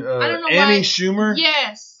I don't know Amy why. Schumer?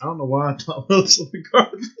 Yes. I don't know why I thought Melissa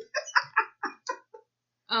McCarthy.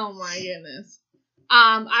 Oh my goodness.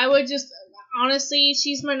 I would just... Honestly,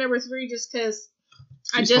 she's my number 3 just because...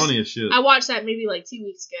 She's funny as shit. I watched that movie like 2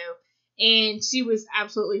 weeks ago. And she was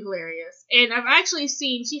absolutely hilarious. And I've actually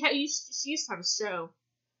seen... She used to have a show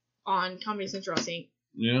on Comedy Central, I think.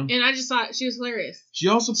 Yeah. And I just thought she was hilarious. She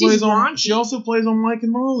also plays on Mike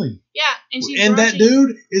and Molly. Yeah, and she's and that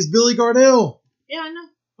dude is Billy Gardell. Yeah, I know.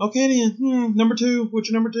 Okay, then. Number 2. What's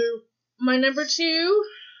your number 2? My number 2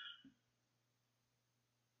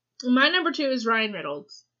 is Ryan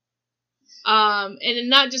Reynolds. And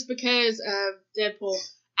not just because of Deadpool.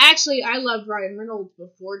 Actually, I loved Ryan Reynolds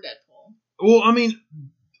before Deadpool. Well, I mean,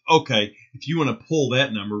 okay, if you want to pull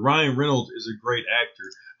that number, Ryan Reynolds is a great actor.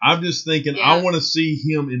 I'm just thinking I want to see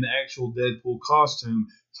him in the actual Deadpool costume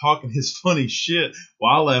talking his funny shit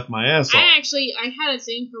while I laugh my ass off. I had a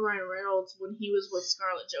thing for Ryan Reynolds when he was with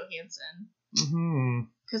Scarlett Johansson.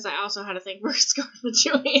 Because I also had a thing for Scarlett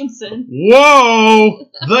Johansson. Whoa!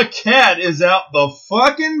 The cat is out the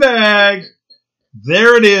fucking bag.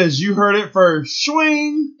 There it is. You heard it first.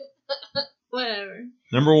 Swing. Whatever.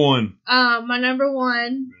 Number 1. My number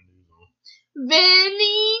 1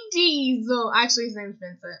 Vinny Diesel. Actually, his name's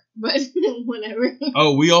Vincent, but whatever.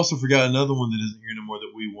 Oh, we also forgot another one that isn't here no more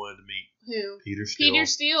that we wanted to meet. Who? Peter Steele. Peter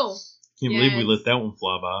Steele. Can't believe we let that one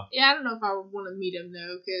fly by. Yeah, I don't know if I would want to meet him,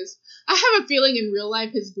 though, because I have a feeling in real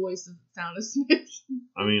life his voice doesn't sound as smooth.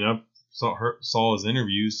 I mean, I saw his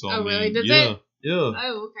interview, so I mean, really? Does yeah. it? Yeah.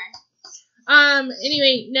 Oh, okay.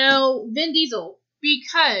 Anyway, no, Vin Diesel.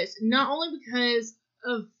 Because, not only because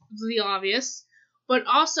of the obvious, but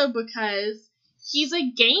also because he's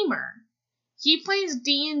a gamer. He plays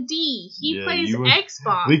D&D. He plays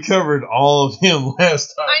Xbox. We covered all of him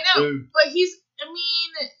last time, I know, too. but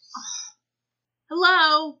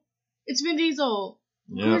hello, it's Vin Diesel.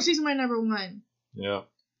 Of course he's my number one. Yeah.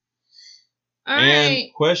 All and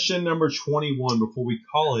right. question number 21 before we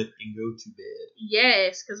call it and go to bed.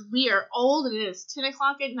 Yes, because we are old and it is 10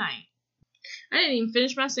 o'clock at night. I didn't even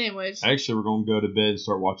finish my sandwich. Actually, we're going to go to bed and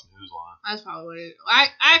start watching Who's Line. That's probably what it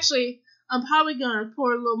is. I'm probably going to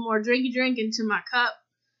pour a little more drinky drink into my cup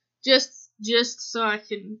just so I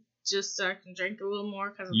can drink a little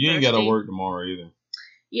more. Cause you ain't got to work tomorrow either.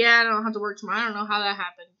 Yeah, I don't have to work tomorrow. I don't know how that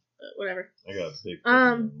happened, but whatever. I got a big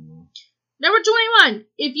Number 21.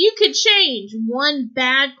 If you could change one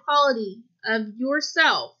bad quality of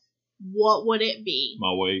yourself, what would it be?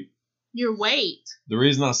 My weight. Your weight. The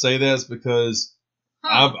reason I say that is because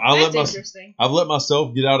I've let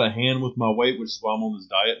myself get out of hand with my weight, which is why I'm on this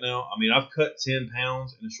diet now. I mean, I've cut 10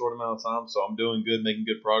 pounds in a short amount of time, so I'm doing good, making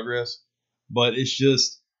good progress. But it's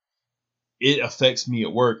just, it affects me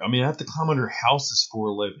at work. I mean, I have to climb under houses for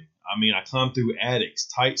a living. I mean, I climb through attics,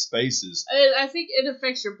 tight spaces. I think it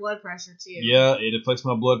affects your blood pressure, too. Yeah, it affects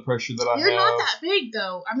my blood pressure that I have. You're not that big,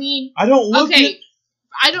 though. I mean... I don't look okay,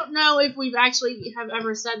 I don't know if we've actually have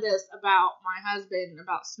ever said this about my husband,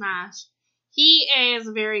 about Smash. He is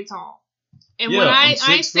very tall. And when I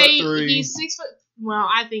say he's 6 foot... Well,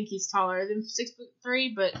 I think he's taller than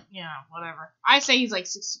 6'3", but, you know, whatever. I say he's like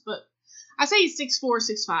 6 foot... I say he's 6'4",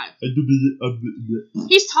 6'5".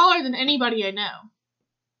 He's taller than anybody I know.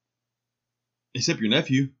 Except your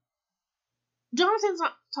nephew. Jonathan's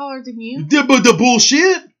not taller than you. But the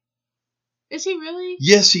bullshit! Is he really?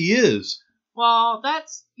 Yes, he is. Well,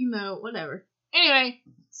 that's, whatever. Anyway,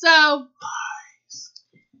 so...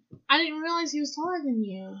 I didn't realize he was taller than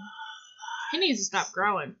you. He needs to stop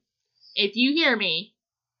growing. If you hear me,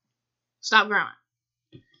 stop growing.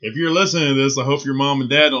 If you're listening to this, I hope your mom and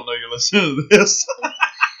dad don't know you're listening to this.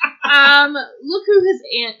 Look who his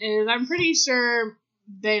aunt is. I'm pretty sure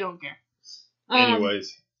they don't care.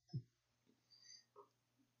 Anyways.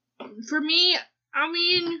 For me, I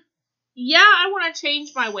mean, yeah, I want to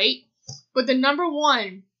change my weight, but the number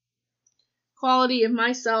one quality of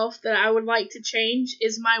myself that I would like to change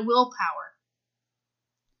is my willpower.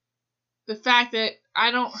 The fact that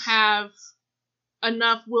I don't have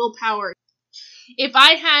enough willpower. If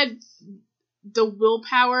I had the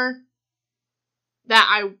willpower that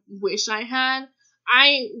I wish I had,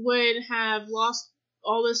 I would have lost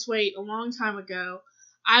all this weight a long time ago.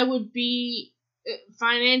 I would be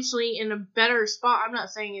financially in a better spot. I'm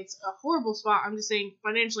not saying it's a horrible spot. I'm just saying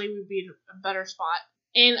financially we'd be in a better spot.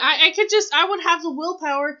 And I would have the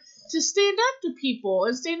willpower to stand up to people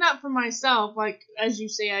and stand up for myself, like, as you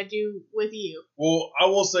say I do with you. Well, I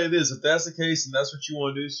will say this. If that's the case and that's what you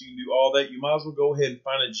want to do, so you can do all that, you might as well go ahead and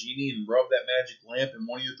find a genie and rub that magic lamp, and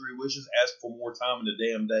one of your 3 wishes, ask for more time in the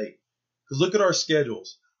damn day. Because look at our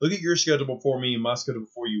schedules. Look at your schedule before me and my schedule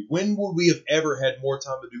before you. When would we have ever had more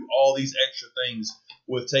time to do all these extra things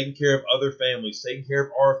with taking care of other families, taking care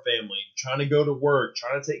of our family, trying to go to work,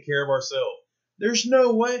 trying to take care of ourselves? There's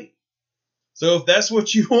no way. So if that's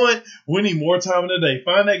what you want, we need more time in the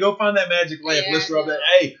day. Go find that magic lamp. Yeah, let's rub that.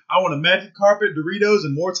 Hey, I want a magic carpet, Doritos,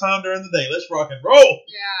 and more time during the day. Let's rock and roll.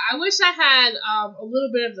 Yeah, I wish I had a little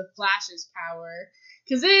bit of the Flash's power.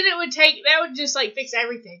 Because then that would just, fix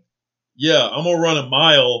everything. Yeah, I'm going to run a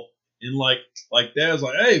mile and, like Dad's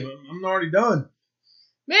like, hey, I'm already done.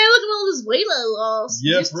 Man, look at all this weight I lost.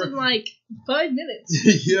 Yeah, just in, 5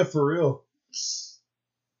 minutes. Yeah, for real.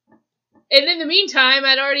 And in the meantime,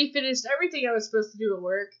 I'd already finished everything I was supposed to do at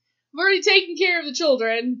work. I've already taken care of the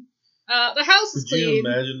children. The house is clean. Could you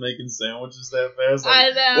imagine making sandwiches that fast?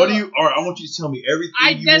 I know. All right, I want you to tell me everything you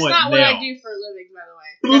want now. That's not what I do for a living, by the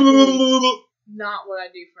way. Definitely not what I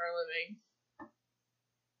do for a living.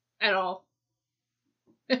 At all.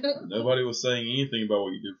 Nobody was saying anything about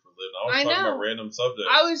what you do for a living. I was talking about random subjects.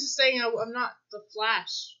 I was just saying I'm not the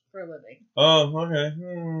Flash for a living. Oh, okay.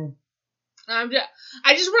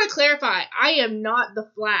 I just want to clarify. I am not the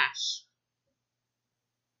Flash.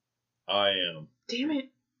 I am. Damn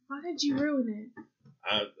it. Why did you ruin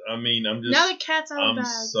it? I mean, I'm just... Now the cat's out of the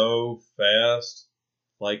bag. I'm so fast.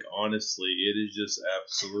 Like, honestly, it is just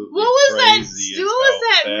absolutely What was crazy.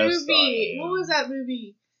 that movie? What was that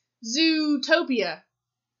movie? Zootopia.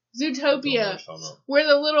 Where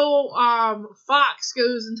the little fox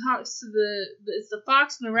goes and talks to it's the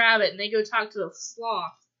fox and the rabbit, and they go talk to the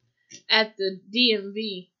sloth at the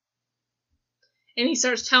DMV. And he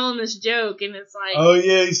starts telling this joke, and it's like... Oh,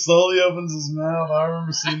 yeah, he slowly opens his mouth. I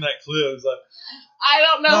remember seeing that clip. It's like... I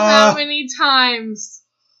don't know how many times.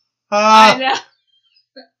 I know.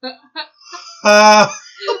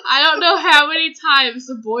 I don't know how many times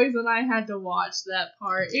the boys and I had to watch that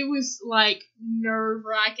part. It was, like,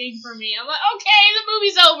 nerve-wracking for me. I'm like, okay, the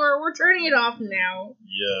movie's over. We're turning it off now.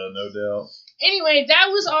 Yeah, no doubt. Anyway, that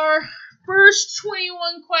was our first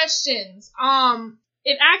 21 questions.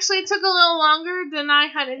 It actually took a little longer than I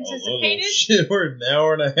had anticipated. Shit, we're an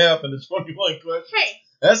hour and a half into 21 questions. Hey.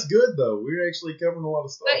 That's good, though. We're actually covering a lot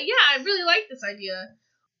of stuff. Yeah, I really like this idea.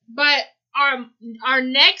 But our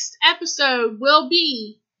next episode will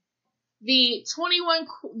be the 21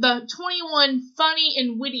 funny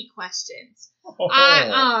and witty questions. Oh.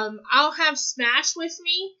 I'll have Smash with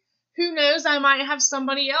me. Who knows? I might have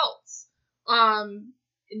somebody else.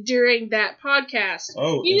 During that podcast.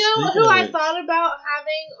 Oh, you know who I thought about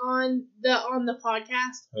having on the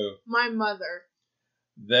podcast? Who? My mother.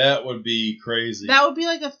 That would be crazy. That would be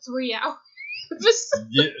like a 3-hour episode.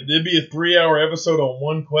 Yeah, it'd be a 3-hour episode on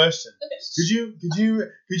one question. Could you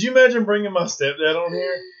imagine bringing my stepdad on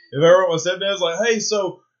here? If I were my stepdad's like, hey,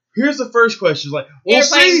 so here's the first question. Like,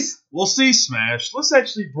 we'll see, Smash. Let's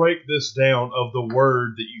actually break this down of the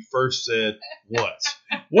word that you first said.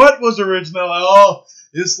 What was original? Oh,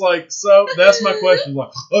 it's like, so that's my question.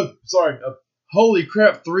 Like, oh, sorry. Holy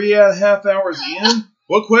crap, 3.5 hours in?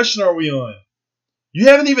 What question are we on? You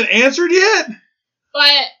haven't even answered yet?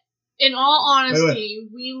 But in all honesty,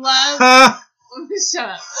 we love...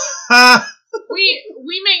 Shut up.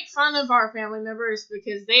 We make fun of our family members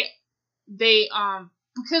because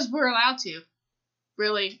because we're allowed to.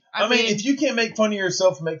 Really. I mean, if you can't make fun of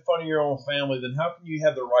yourself and make fun of your own family, then how can you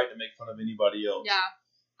have the right to make fun of anybody else? Yeah.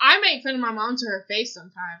 I make fun of my mom to her face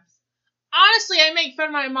sometimes. Honestly, I make fun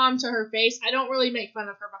of my mom to her face. I don't really make fun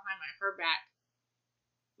of her behind her back.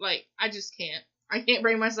 Like, I just can't. I can't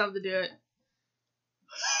bring myself to do it.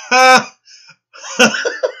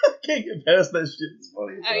 Can't get past that shit. It's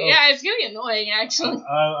funny. Yeah, it's getting annoying, actually.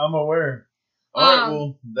 I'm aware. All right,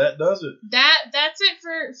 well, that does it. That's it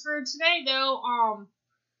for today, though.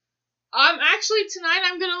 Actually, tonight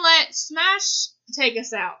I'm gonna let Smash take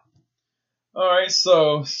us out. All right,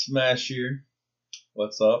 so Smash here.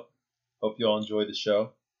 What's up? Hope y'all enjoyed the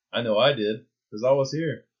show. I know I did, because I was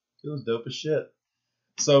here. It was dope as shit.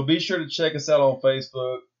 So be sure to check us out on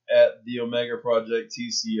Facebook at The Omega Project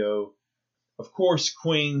TCO. Of course,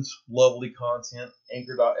 Queen's lovely content,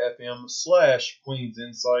 anchor.fm/Queen's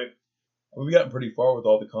Insight. We've gotten pretty far with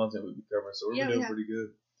all the content we've been covering, so we're doing pretty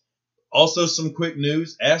good. Also, some quick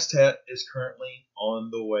news. Asstat is currently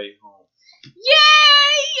on the way home. Yay!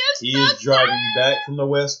 He is driving back from the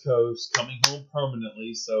West Coast, coming home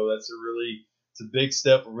permanently, so it's a big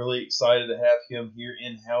step. We're really excited to have him here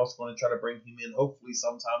in-house. Going to try to bring him in hopefully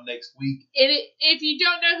sometime next week. If you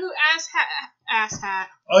don't know who Asshat.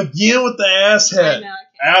 Again with the asshat. I know.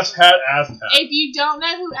 Asshat. If you don't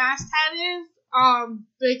know who Asshat is,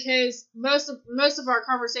 because most of our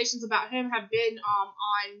conversations about him have been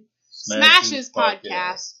on Smash's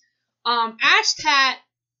podcast. Asshat,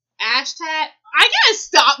 I gotta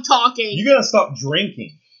stop talking. You gotta stop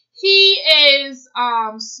drinking. He is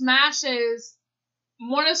one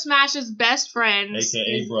of Smash's best friends.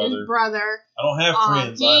 AKA his brother. I don't have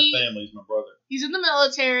friends. I have family. He's my brother. He's in the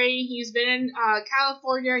military. He's been in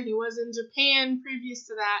California. He was in Japan previous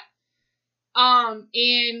to that.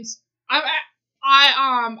 And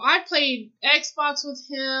I played Xbox with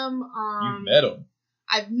him. You've met him.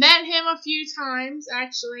 I've met him a few times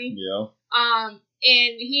actually. Yeah.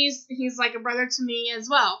 And he's like a brother to me as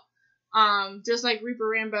well. Just like Reaper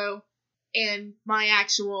Rambo and my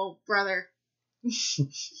actual brother.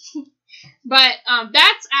 But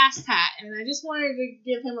that's Asshat, and I just wanted to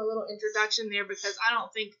give him a little introduction there because I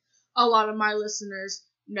don't think a lot of my listeners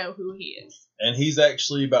know who he is. And he's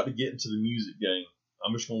actually about to get into the music game.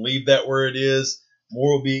 I'm just going to leave that where it is.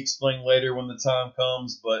 More will be explained later when the time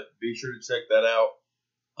comes, but be sure to check that out.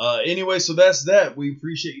 Anyway, so that's that. We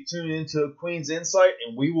appreciate you tuning in to Queen's Insight,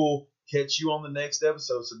 and we will catch you on the next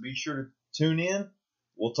episode. So be sure to tune in.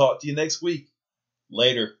 We'll talk to you next week.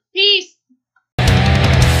 Later. Peace.